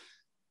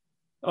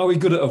 Are we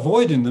good at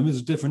avoiding them is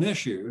a different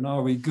issue. And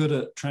are we good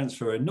at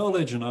transferring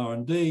knowledge and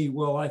R&D?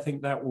 Well, I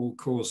think that will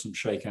cause some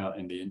shakeout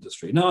in the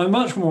industry. Now, I'm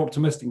much more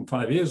optimistic than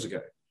 5 years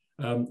ago.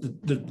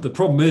 The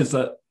problem is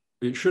that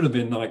it should have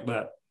been like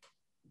that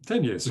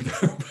 10 years ago.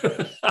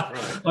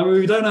 Right. I mean,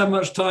 we don't have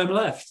much time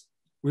left.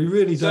 We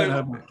really don't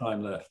have much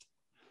time left.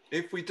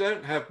 If we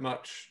don't have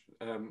much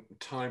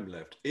time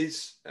left,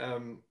 is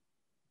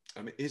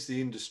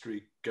the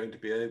industry going to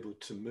be able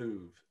to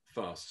move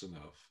fast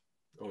enough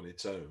on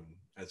its own,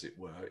 as it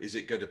were? Is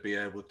it going to be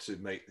able to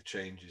make the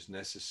changes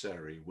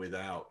necessary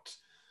without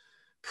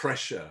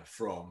pressure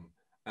from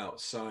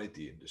outside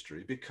the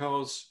industry?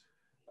 Because,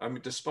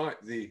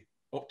 despite the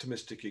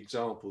optimistic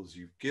examples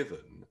you've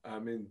given,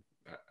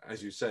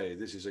 as you say,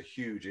 this is a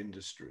huge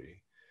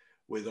industry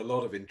with a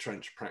lot of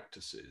entrenched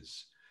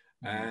practices.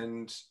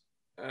 And,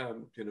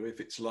 if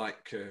it's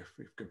like, if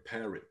we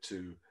compare it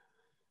to,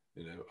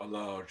 a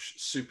large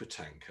super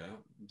tanker,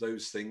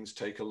 those things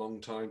take a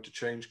long time to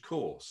change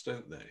course,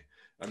 don't they?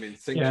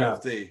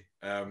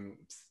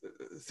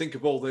 Think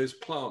of all those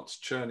plants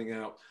churning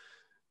out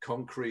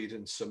concrete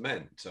and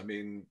cement.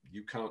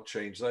 You can't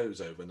change those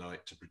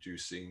overnight to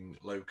producing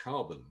low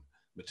carbon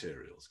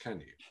materials, can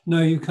you?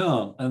 No, you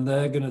can't. And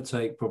they're going to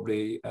take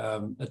probably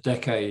a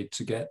decade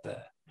to get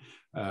there.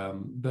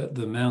 But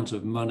the amount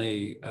of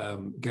money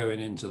going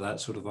into that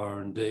sort of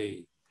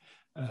R&D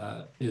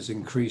is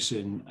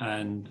increasing,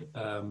 and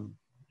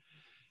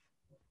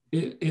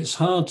it's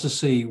hard to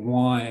see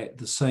why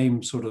the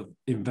same sort of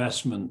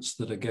investments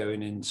that are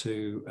going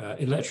into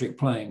electric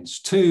planes,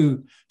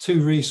 two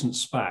recent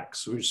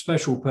SPACs, which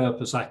special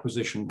purpose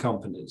acquisition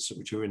companies,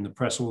 which are in the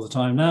press all the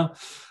time now,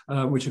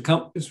 which are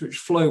companies which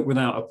float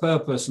without a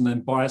purpose and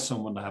then buy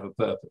someone to have a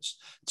purpose.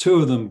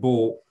 Two of them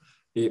bought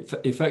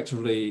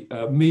effectively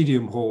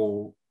medium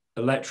haul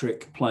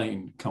electric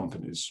plane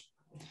companies.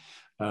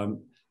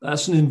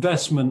 That's an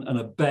investment and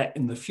a bet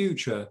in the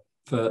future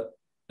for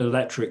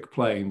electric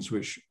planes,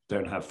 which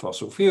don't have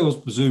fossil fuels.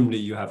 Presumably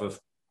you have a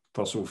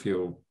fossil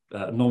fuel,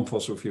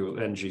 non-fossil fuel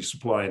energy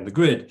supply in the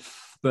grid,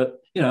 but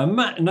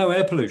no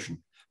air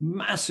pollution,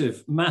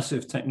 massive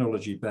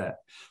technology bet.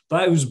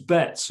 Those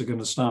bets are going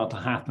to start to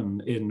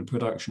happen in the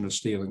production of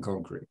steel and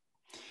concrete,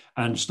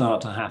 and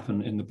start to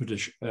happen in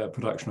the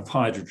production of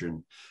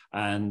hydrogen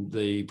and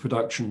the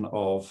production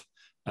of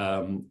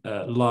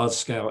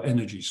large-scale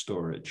energy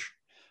storage.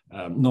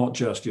 Not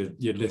just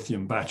your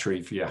lithium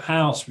battery for your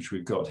house, which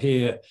we've got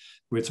here.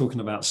 We're talking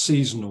about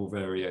seasonal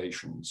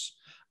variations.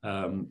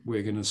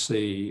 We're going to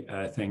see,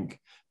 I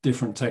think,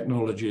 different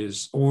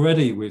technologies.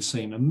 Already we've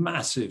seen a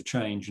massive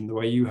change in the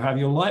way you have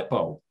your light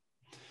bulb.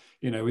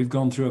 We've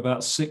gone through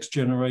about 6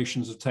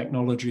 generations of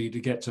technology to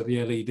get to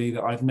the LED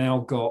that I've now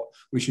got,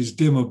 which is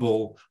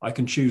dimmable. I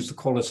can choose the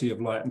quality of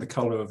light and the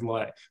color of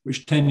light,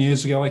 which 10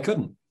 years ago I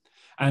couldn't.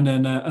 And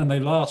then they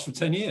last for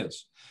 10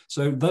 years.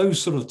 So those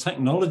sort of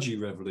technology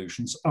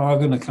revolutions are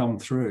going to come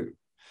through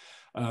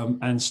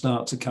and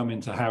start to come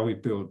into how we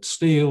build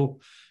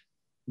steel.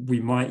 We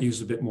might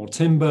use a bit more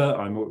timber.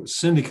 I'm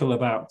cynical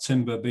about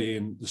timber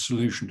being the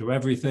solution to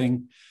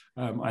everything.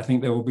 I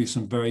think there will be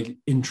some very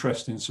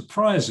interesting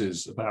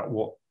surprises about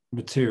what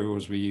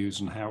materials we use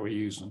and how we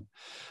use them.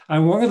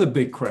 And one of the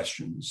big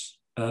questions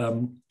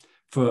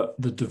for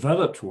the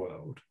developed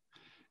world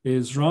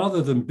is,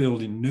 rather than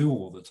building new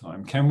all the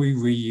time, can we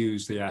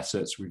reuse the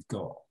assets we've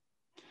got?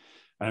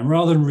 And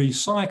rather than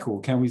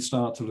recycle, can we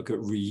start to look at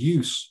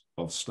reuse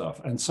of stuff?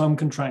 And some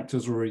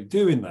contractors are already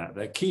doing that.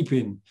 They're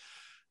keeping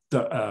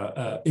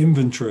the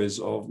inventories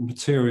of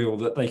material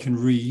that they can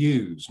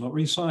reuse, not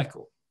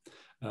recycle.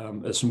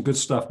 There's some good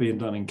stuff being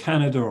done in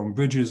Canada on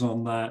bridges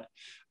on that.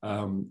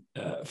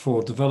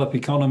 For developed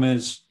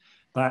economies,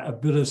 that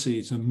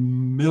ability to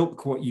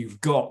milk what you've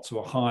got to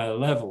a higher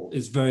level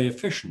is very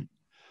efficient.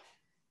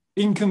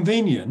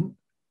 Inconvenient,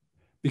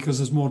 because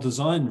there's more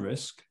design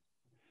risk,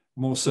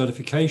 more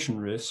certification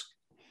risk,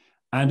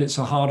 and it's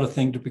a harder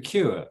thing to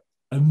procure.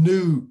 A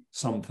new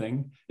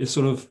something is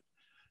sort of,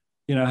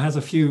 has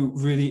a few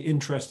really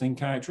interesting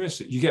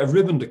characteristics. You get a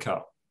ribbon to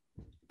cut.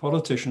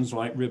 Politicians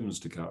like ribbons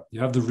to cut.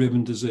 You have the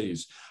ribbon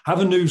disease. Have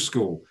a new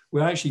school.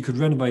 We actually could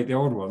renovate the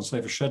old one,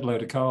 save a shed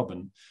load of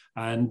carbon,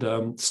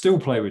 and still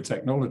play with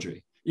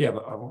technology. Yeah,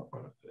 but I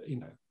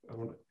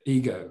want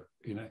ego,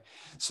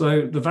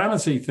 So the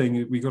vanity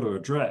thing we got to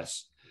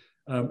address.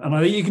 And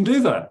I think you can do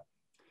that.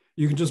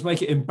 You can just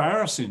make it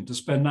embarrassing to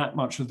spend that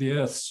much of the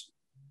Earth's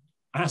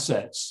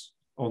assets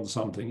on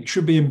something. It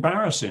should be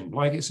embarrassing,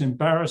 like it's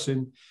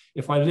embarrassing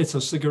if I lit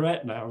a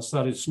cigarette now and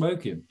started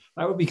smoking.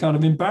 That would be kind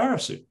of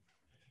embarrassing.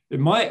 It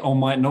might or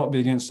might not be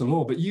against the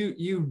law, but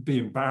you'd be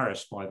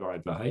embarrassed by my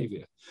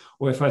behavior.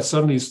 Or if I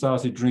suddenly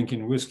started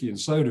drinking whiskey and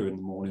soda in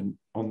the morning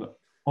on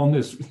on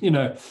this,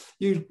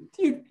 you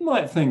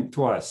might think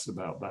twice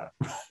about that.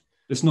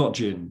 It's not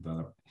gin, by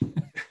the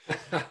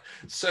way.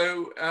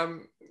 So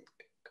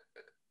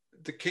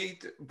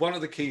one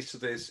of the keys to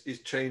this is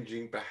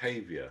changing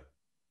behaviour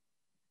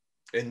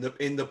in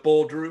the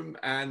boardroom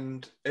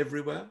and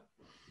everywhere.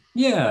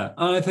 Yeah,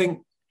 I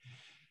think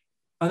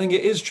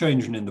it is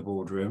changing in the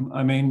boardroom.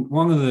 I mean,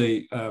 one of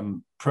the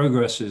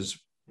progresses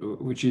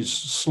which is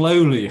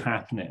slowly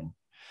happening,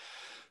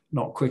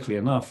 not quickly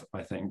enough,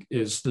 I think,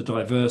 is the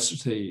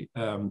diversity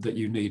that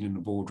you need in the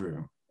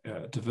boardroom.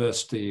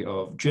 Diversity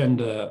of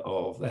gender,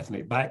 of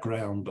ethnic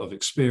background, of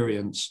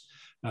experience.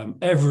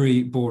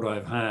 Every board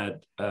I've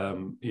had,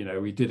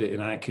 we did it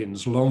in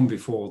Atkins long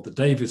before the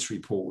Davis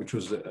report, which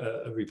was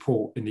a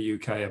report in the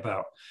UK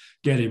about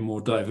getting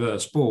more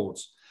diverse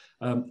boards.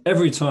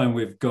 Every time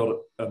we've got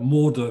a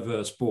more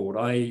diverse board,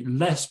 i.e.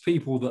 less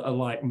people that are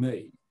like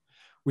me,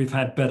 we've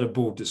had better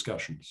board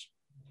discussions.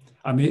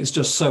 I mean, it's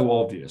just so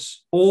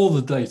obvious. All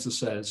the data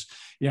says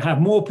you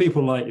have more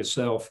people like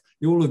yourself,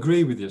 you all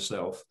agree with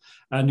yourself,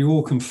 and you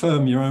all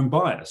confirm your own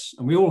bias.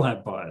 And we all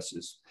have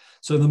biases.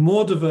 So the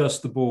more diverse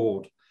the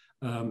board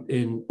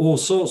in all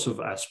sorts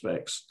of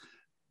aspects,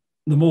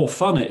 the more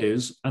fun it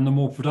is and the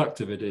more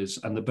productive it is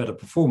and the better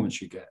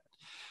performance you get.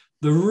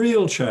 The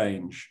real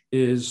change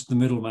is the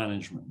middle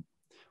management.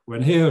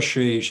 When he or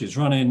she's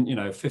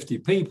running, 50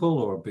 people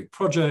or a big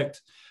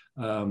project,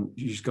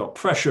 she's got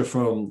pressure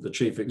from the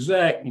chief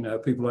exec,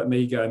 people like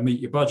me go,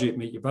 meet your budget,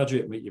 meet your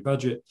budget, meet your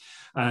budget.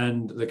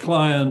 And the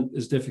client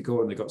is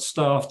difficult and they've got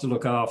staff to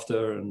look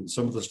after and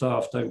some of the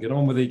staff don't get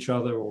on with each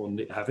other or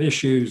have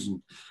issues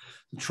and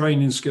the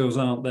training skills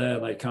aren't there.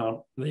 They can't,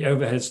 the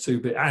overhead's too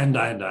big and,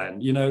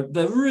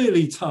 the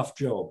really tough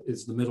job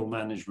is the middle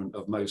management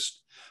of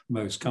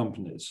most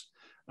companies.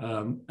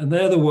 And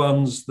they're the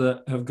ones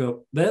that are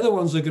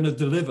going to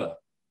deliver.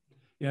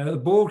 The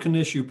board can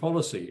issue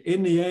policy.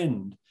 In the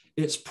end,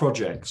 it's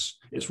projects.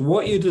 It's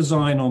what you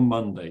design on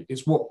Monday.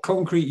 It's what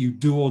concrete you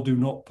do or do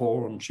not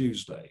pour on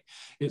Tuesday.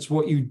 It's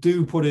what you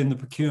do put in the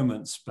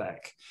procurement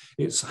spec.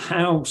 It's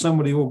how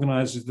somebody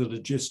organizes the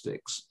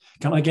logistics.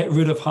 Can I get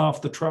rid of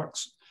half the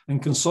trucks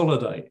and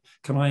consolidate?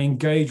 Can I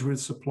engage with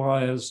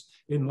suppliers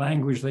in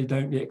language they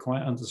don't yet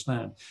quite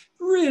understand?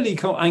 Really,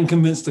 and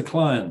convince the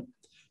client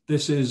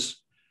this is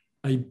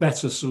a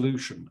better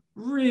solution.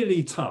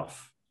 Really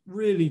tough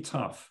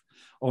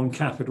on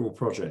capital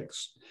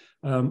projects.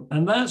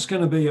 And that's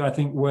going to be, I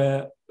think,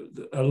 where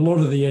a lot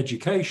of the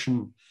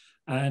education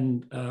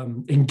and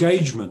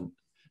engagement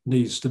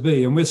needs to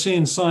be. And we're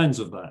seeing signs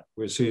of that.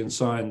 We're seeing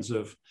signs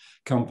of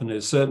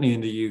companies, certainly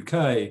in the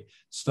UK,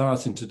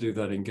 starting to do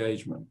that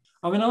engagement.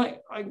 I mean,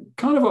 I'm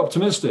kind of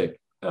optimistic.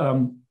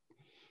 And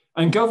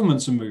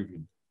governments are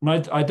moving.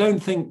 And I don't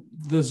think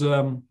there's...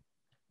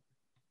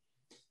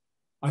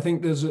 I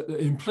think there's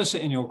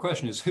implicit in your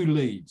question is who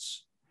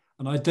leads?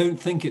 And I don't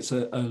think it's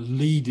a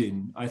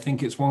lead-in. I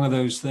think it's one of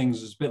those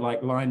things, it's a bit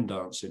like line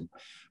dancing.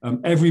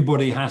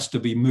 Everybody has to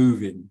be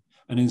moving.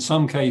 And in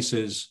some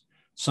cases,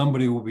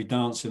 somebody will be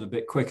dancing a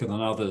bit quicker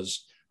than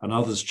others and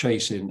others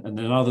chasing, and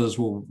then others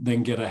will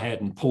then get ahead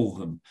and pull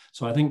them.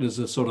 So I think there's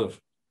a sort of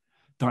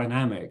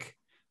dynamic.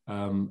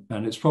 And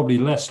it's probably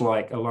less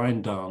like a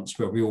line dance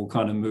where we all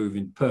kind of move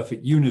in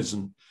perfect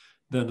unison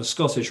than a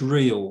Scottish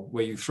reel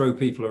where you throw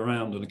people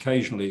around and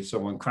occasionally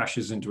someone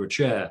crashes into a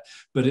chair,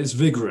 but it's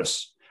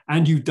vigorous.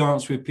 And you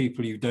dance with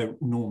people you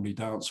don't normally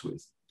dance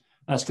with.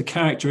 That's the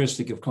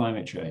characteristic of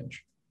climate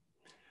change.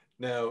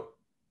 Now,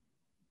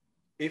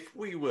 if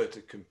we were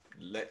to,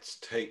 let's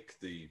take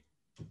the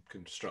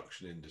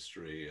construction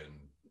industry and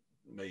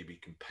maybe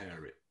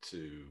compare it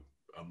to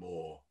a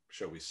more,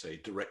 shall we say,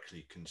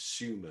 directly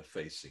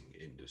consumer-facing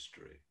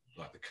industry,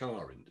 like the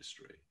car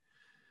industry.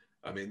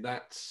 I mean,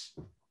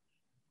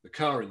 the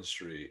car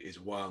industry is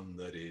one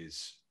that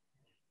is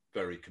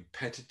very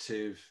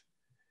competitive.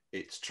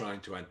 It's trying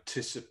to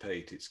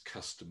anticipate its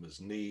customers'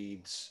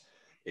 needs.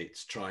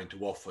 It's trying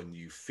to offer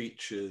new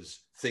features,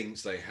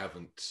 things they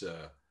haven't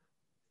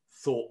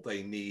thought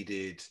they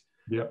needed,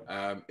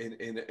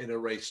 in a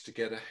race to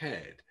get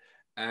ahead.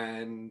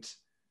 And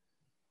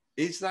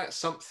is that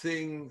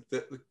something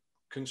that the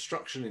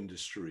construction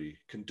industry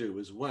can do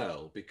as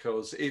well?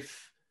 Because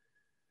if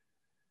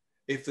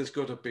there's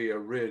got to be a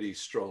really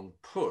strong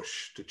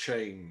push to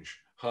change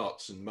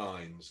hearts and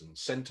minds and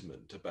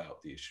sentiment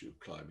about the issue of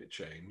climate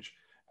change,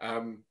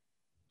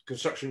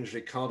 construction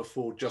industry can't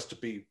afford just to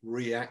be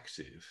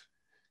reactive,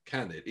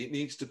 can it? It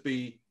needs to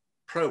be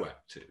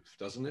proactive,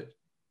 doesn't it?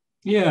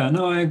 Yeah,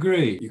 no, I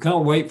agree. You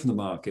can't wait for the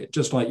market,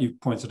 just like you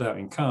pointed out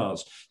in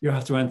cars. You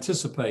have to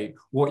anticipate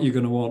what you're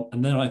going to want,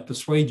 and then I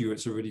persuade you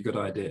it's a really good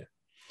idea.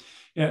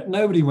 Yeah,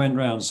 nobody went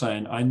around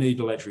saying, I need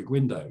electric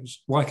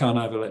windows. Why can't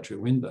I have electric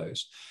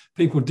windows?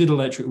 People did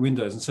electric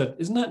windows and said,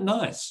 isn't that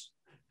nice?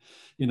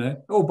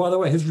 Oh, by the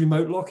way, here's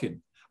remote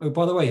locking. Oh,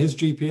 by the way, here's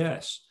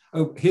GPS.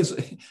 Oh,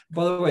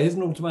 by the way, here's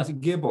an automatic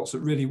gearbox that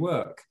really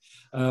work.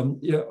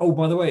 Oh,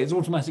 by the way, it's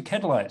automatic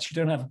headlights. You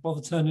don't have to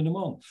bother turning them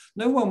on.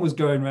 No one was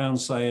going around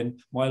saying,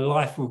 my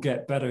life will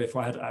get better if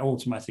I had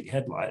automatic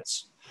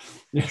headlights.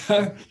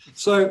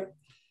 So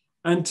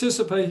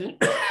anticipating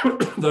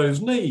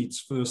those needs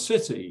for a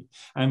city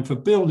and for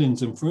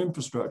buildings and for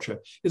infrastructure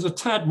is a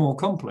tad more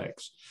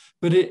complex,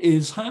 but it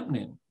is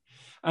happening.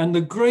 And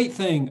the great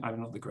thing,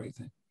 not the great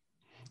thing,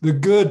 the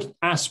good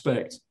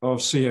aspect of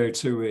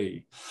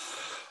CO2e,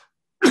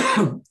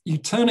 you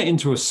turn it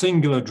into a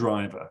singular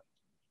driver.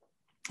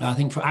 I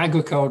think for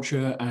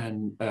agriculture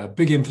and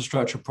big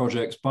infrastructure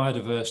projects,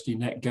 biodiversity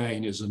net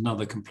gain is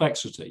another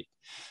complexity.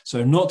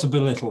 So not to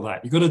belittle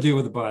that, you've got to deal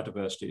with the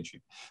biodiversity issue.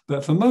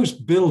 But for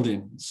most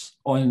buildings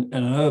in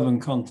an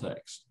urban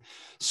context,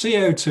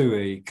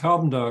 CO2e,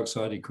 carbon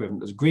dioxide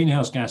equivalent, as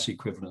greenhouse gas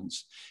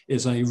equivalents,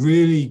 is a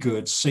really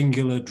good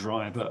singular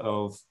driver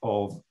of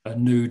a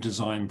new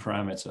design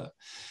parameter.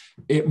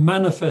 It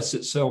manifests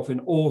itself in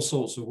all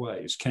sorts of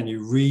ways. Can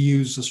you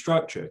reuse the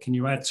structure? Can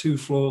you add 2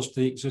 floors to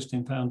the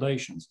existing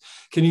foundations?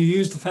 Can you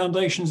use the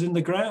foundations in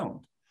the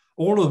ground?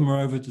 All of them are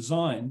over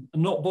designed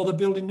and not bother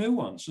building new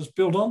ones, just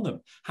build on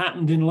them.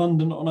 Happened in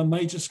London on a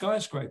major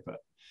skyscraper.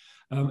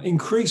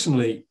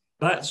 Increasingly,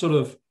 that sort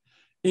of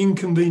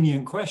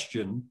inconvenient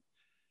question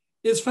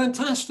is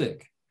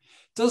fantastic.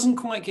 Doesn't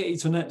quite get you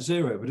to net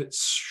zero, but it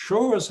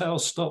sure as hell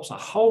stops a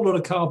whole lot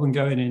of carbon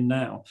going in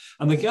now.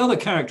 And the other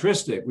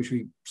characteristic, which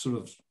we sort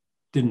of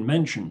didn't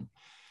mention,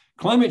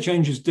 climate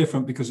change is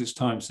different because it's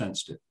time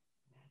sensitive.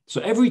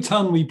 So every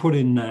ton we put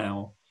in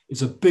now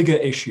is a bigger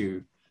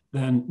issue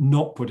than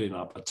not putting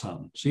up a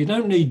ton. So you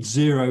don't need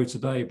zero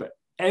today, but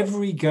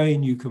every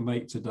gain you can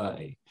make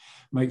today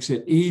makes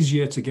it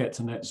easier to get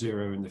to net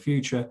zero in the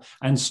future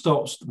and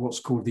stops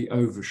what's called the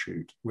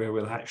overshoot, where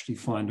we'll actually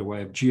find a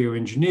way of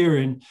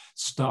geoengineering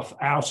stuff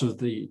out of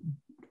the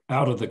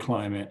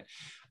climate,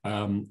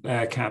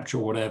 air capture,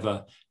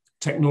 whatever,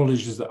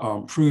 technologies that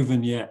aren't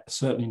proven yet,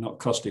 certainly not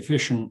cost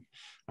efficient.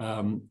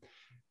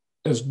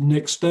 As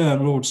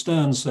Lord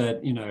Stern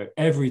said,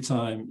 every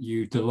time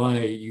you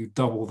delay, you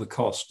double the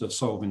cost of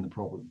solving the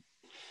problem.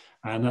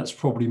 And that's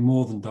probably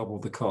more than double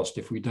the cost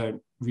if we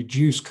don't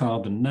reduce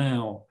carbon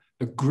now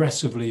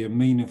aggressively and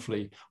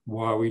meaningfully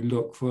while we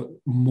look for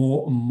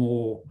more and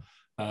more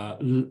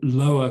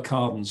lower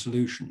carbon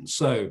solutions.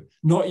 So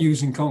not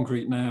using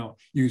concrete now,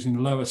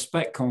 using lower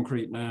spec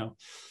concrete now,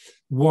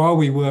 while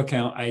we work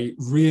out a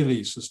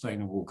really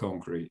sustainable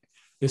concrete.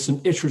 It's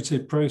an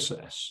iterative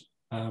process,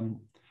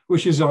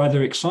 which is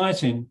either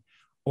exciting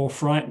or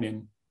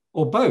frightening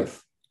or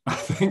both. I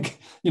think,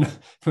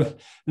 for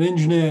an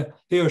engineer,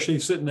 he or she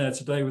sitting there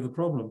today with a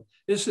problem,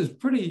 this is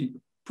pretty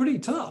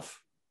tough.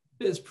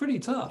 It's pretty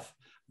tough.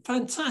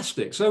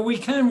 Fantastic. So we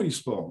can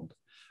respond.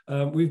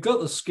 We've got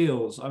the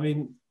skills. I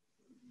mean,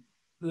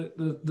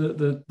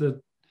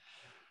 the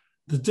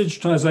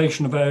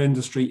digitization of our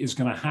industry is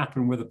going to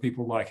happen whether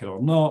people like it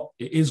or not.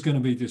 It is going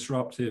to be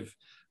disruptive.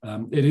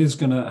 It is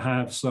going to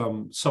have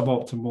some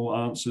suboptimal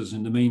answers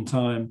in the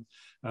meantime.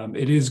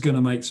 It is going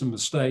to make some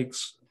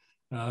mistakes.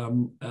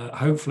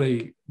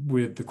 Hopefully,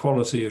 with the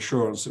quality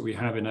assurance that we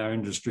have in our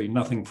industry,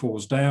 nothing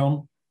falls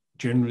down.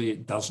 Generally,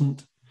 it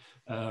doesn't.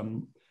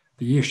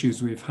 The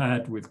issues we've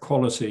had with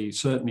quality,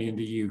 certainly in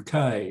the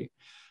UK,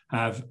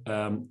 have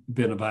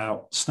been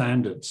about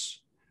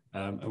standards.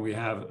 And we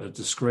have a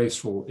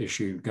disgraceful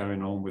issue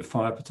going on with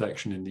fire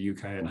protection in the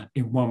UK and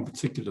in one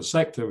particular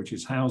sector, which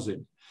is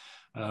housing.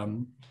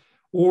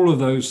 All of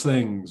those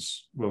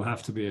things will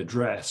have to be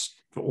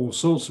addressed for all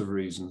sorts of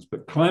reasons,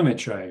 but climate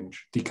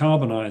change,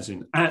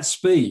 decarbonising at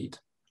speed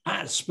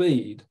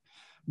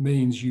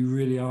means you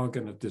really are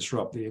going to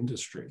disrupt the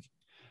industry.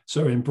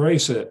 So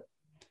embrace it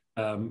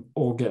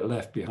or get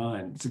left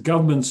behind. The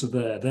governments are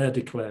there, they're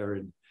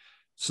declaring.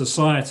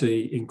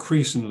 Society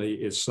increasingly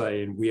is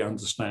saying, we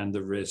understand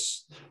the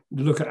risks.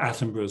 Look at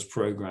Attenborough's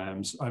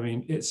programs. I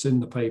mean, it's in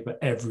the paper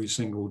every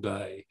single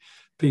day.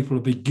 People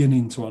are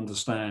beginning to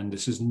understand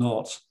this is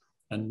not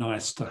a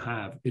nice to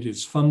have. It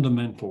is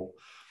fundamental,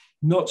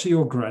 not to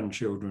your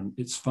grandchildren,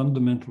 it's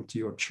fundamental to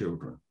your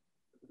children.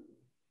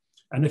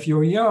 And if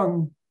you're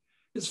young,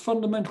 it's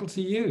fundamental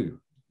to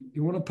you.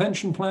 You want a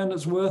pension plan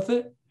that's worth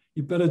it?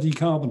 You better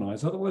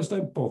decarbonise, otherwise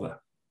don't bother.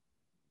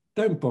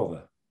 Don't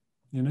bother.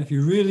 If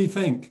you really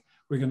think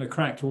we're going to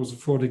crack towards a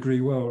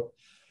 4-degree world,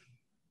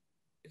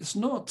 it's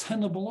not a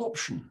tenable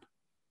option.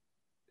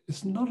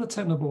 It's not a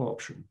tenable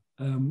option.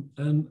 I'm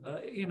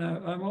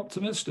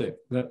optimistic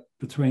that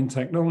between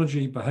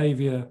technology,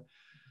 behaviour,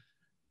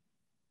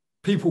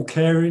 people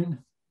caring,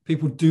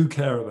 people do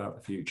care about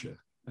the future.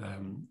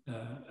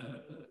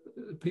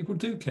 People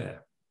do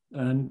care.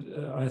 And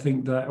I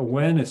think that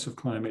awareness of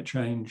climate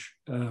change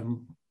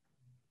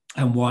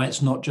and why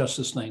it's not just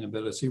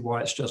sustainability,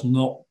 why it's just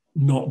not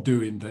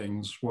doing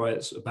things, why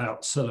it's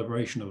about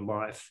celebration of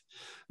life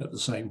at the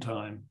same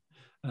time,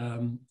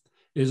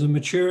 is a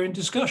maturing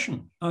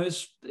discussion.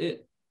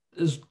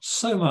 There's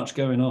so much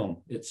going on.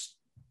 It's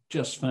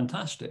just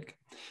fantastic.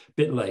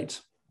 Bit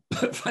late,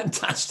 but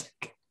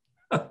fantastic.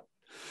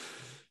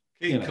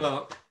 Keith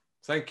Clarke,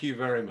 thank you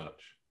very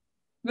much.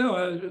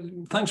 No,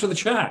 thanks for the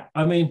chat.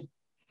 I mean,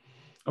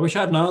 I wish I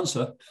had an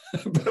answer,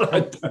 but I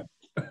don't.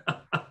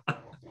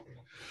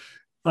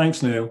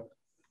 Thanks, Neil.